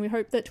listening. We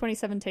hope that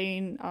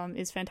 2017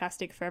 is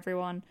fantastic for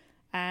everyone,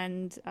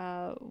 and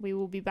we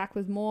will be back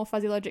with more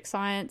Fuzzy Logic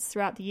Science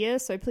throughout the year,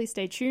 so please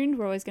stay tuned.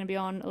 We're always going to be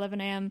on 11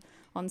 a.m.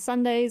 on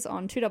Sundays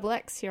on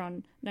 2XX here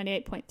on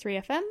 98.3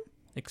 FM.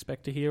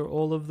 Expect to hear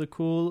all of the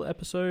cool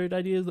episode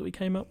ideas that we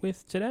came up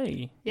with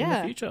today in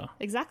the future.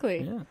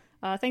 Exactly.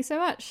 Yeah. Thanks so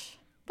much.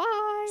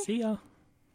 Bye. See ya.